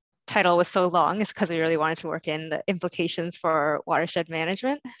session's title was so long is because we really wanted to work in the implications for watershed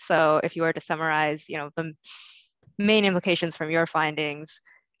management. So if you were to summarize, the main implications from your findings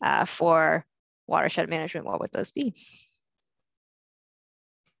for watershed management, what would those be?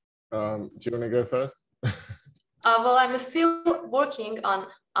 Do you want to go first? Well, I'm still working on,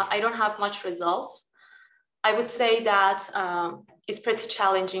 I don't have much results. I would say that it's pretty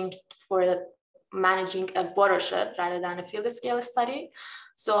challenging for managing a watershed rather than a field scale study.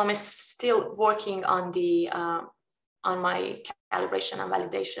 So I'm still working on the on my calibration and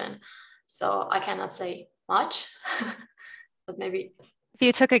validation. So I cannot say much, but maybe. If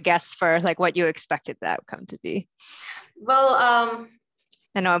you took a guess for like what you expected the outcome to be. Well,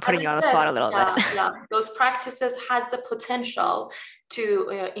 I know I'm putting you on the spot a little bit. Yeah, those practices has the potential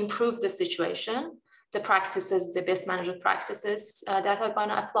to improve the situation. The practices, the best management practices that I'm going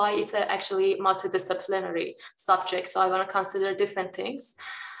to apply is actually multidisciplinary subject. So I want to consider different things.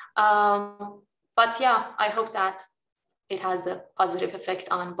 But yeah, I hope that it has a positive effect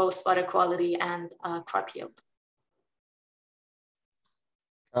on both water quality and crop yield.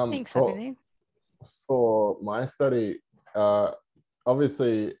 Thanks, for my study,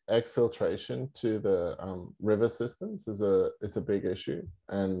 obviously exfiltration to the river systems is a big issue,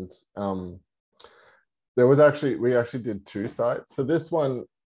 and we actually did 2 sites. So this one,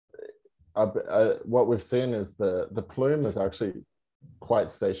 what we've seen is the plume is actually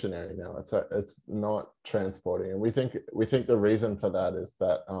quite stationary now. It's not transporting, and we think the reason for that is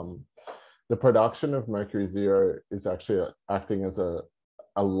that the production of mercury zero is actually acting as a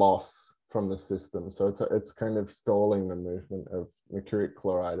loss from the system. So it's kind of stalling the movement of mercuric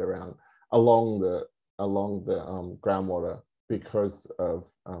chloride along the groundwater because of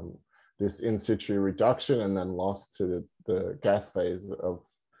this in situ reduction and then loss to the gas phase of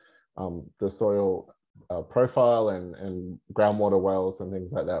the soil profile and groundwater wells and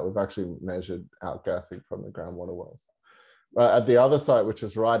things like that. We've actually measured outgassing from the groundwater wells. At the other site, which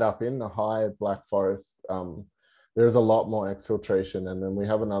is right up in the high Black Forest, there's a lot more exfiltration. And then we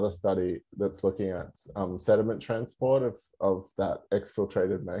have another study that's looking at sediment transport of that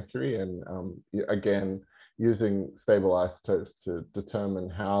exfiltrated mercury, and again, using stable isotopes to determine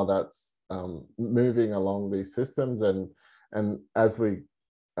how that's moving along these systems. And as we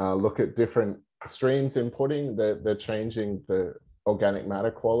look at different streams inputting, they're changing the organic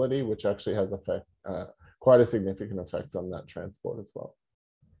matter quality, which actually has quite a significant effect on that transport as well.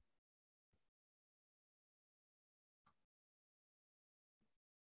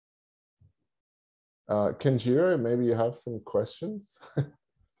 Kenjiro, maybe you have some questions? You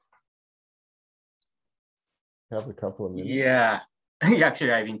have a couple of minutes. Yeah,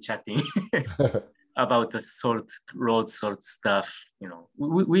 actually I've been chatting about the road salt stuff.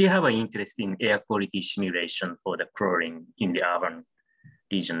 We have an interest in air quality simulation for the chlorine in the urban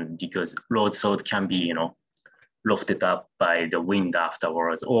region, because road salt can be, lofted up by the wind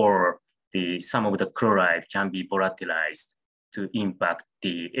afterwards, or some of the chloride can be volatilized to impact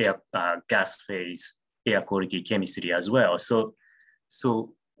the gas phase air quality chemistry as well. So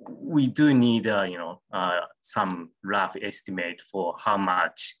we do need some rough estimate for how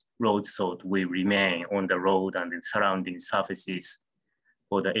much road salt will remain on the road and the surrounding surfaces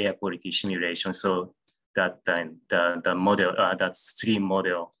for the air quality simulation. So that the model, that stream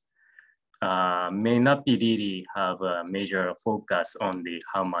model, may not be really have a major focus on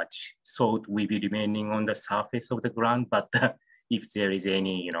how much salt will be remaining on the surface of the ground, but if there is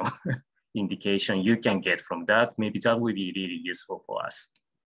any indication you can get from that, maybe that will be really useful for us.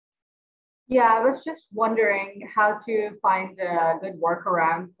 Yeah, I was just wondering how to find a good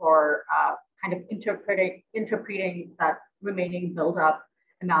workaround for kind of interpreting that remaining buildup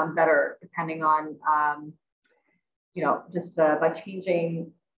amount better, depending on, just by changing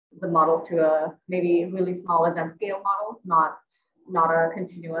the model to a maybe really small event scale model, not a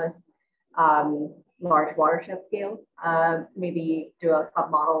continuous large watershed scale. Maybe do a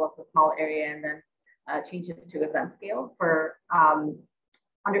submodel of a small area and then change it to event scale for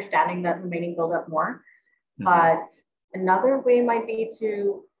understanding that remaining buildup more. Mm-hmm. But another way might be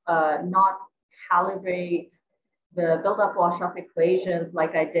to not calibrate the buildup wash-off equations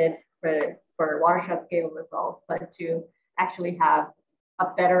like I did for watershed scale results, but to actually have a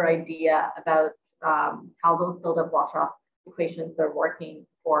better idea about how those buildup wash-off equations are working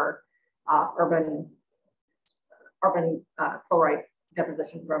for urban chloride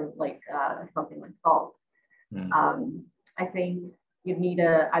deposition from something like salt. Mm. I think you'd need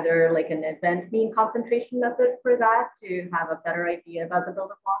either like an event mean concentration method for that to have a better idea about the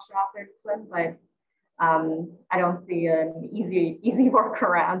buildup wash-off and swim, but I don't see an easy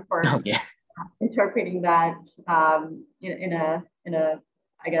workaround for interpreting that in a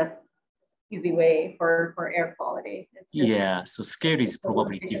I guess easy way for air quality. So scale is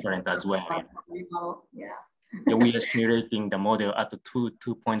probably different as well. Yeah, we are simulating the model at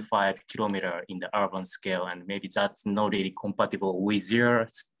 2.5 kilometer in the urban scale, and maybe that's not really compatible with your,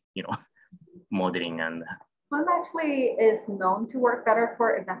 modeling. And SWIM actually is known to work better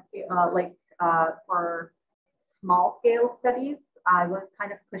for event scale, for small scale studies. I was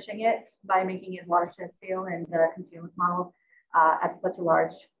kind of pushing it by making it watershed scale and the continuous model at such a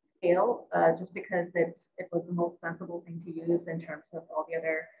large scale, just because it was the most sensible thing to use in terms of all the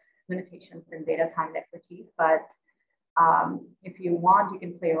other limitations in data time expertise. But if you want, you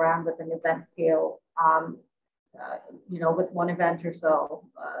can play around with an event scale, with one event or so,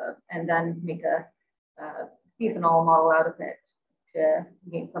 and then make a seasonal model out of it to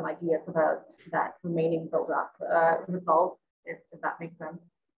gain some ideas about that remaining build-up result, if that makes sense.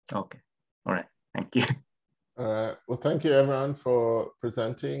 Okay. All right. Thank you. All right. Well, thank you everyone for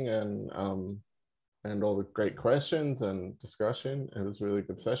presenting and all the great questions and discussion. It was a really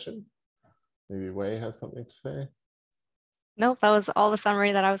good session. Maybe Wei has something to say. Nope, that was all the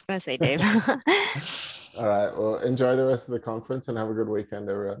summary that I was going to say, Dave. All right. Well, enjoy the rest of the conference and have a good weekend,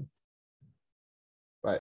 everyone.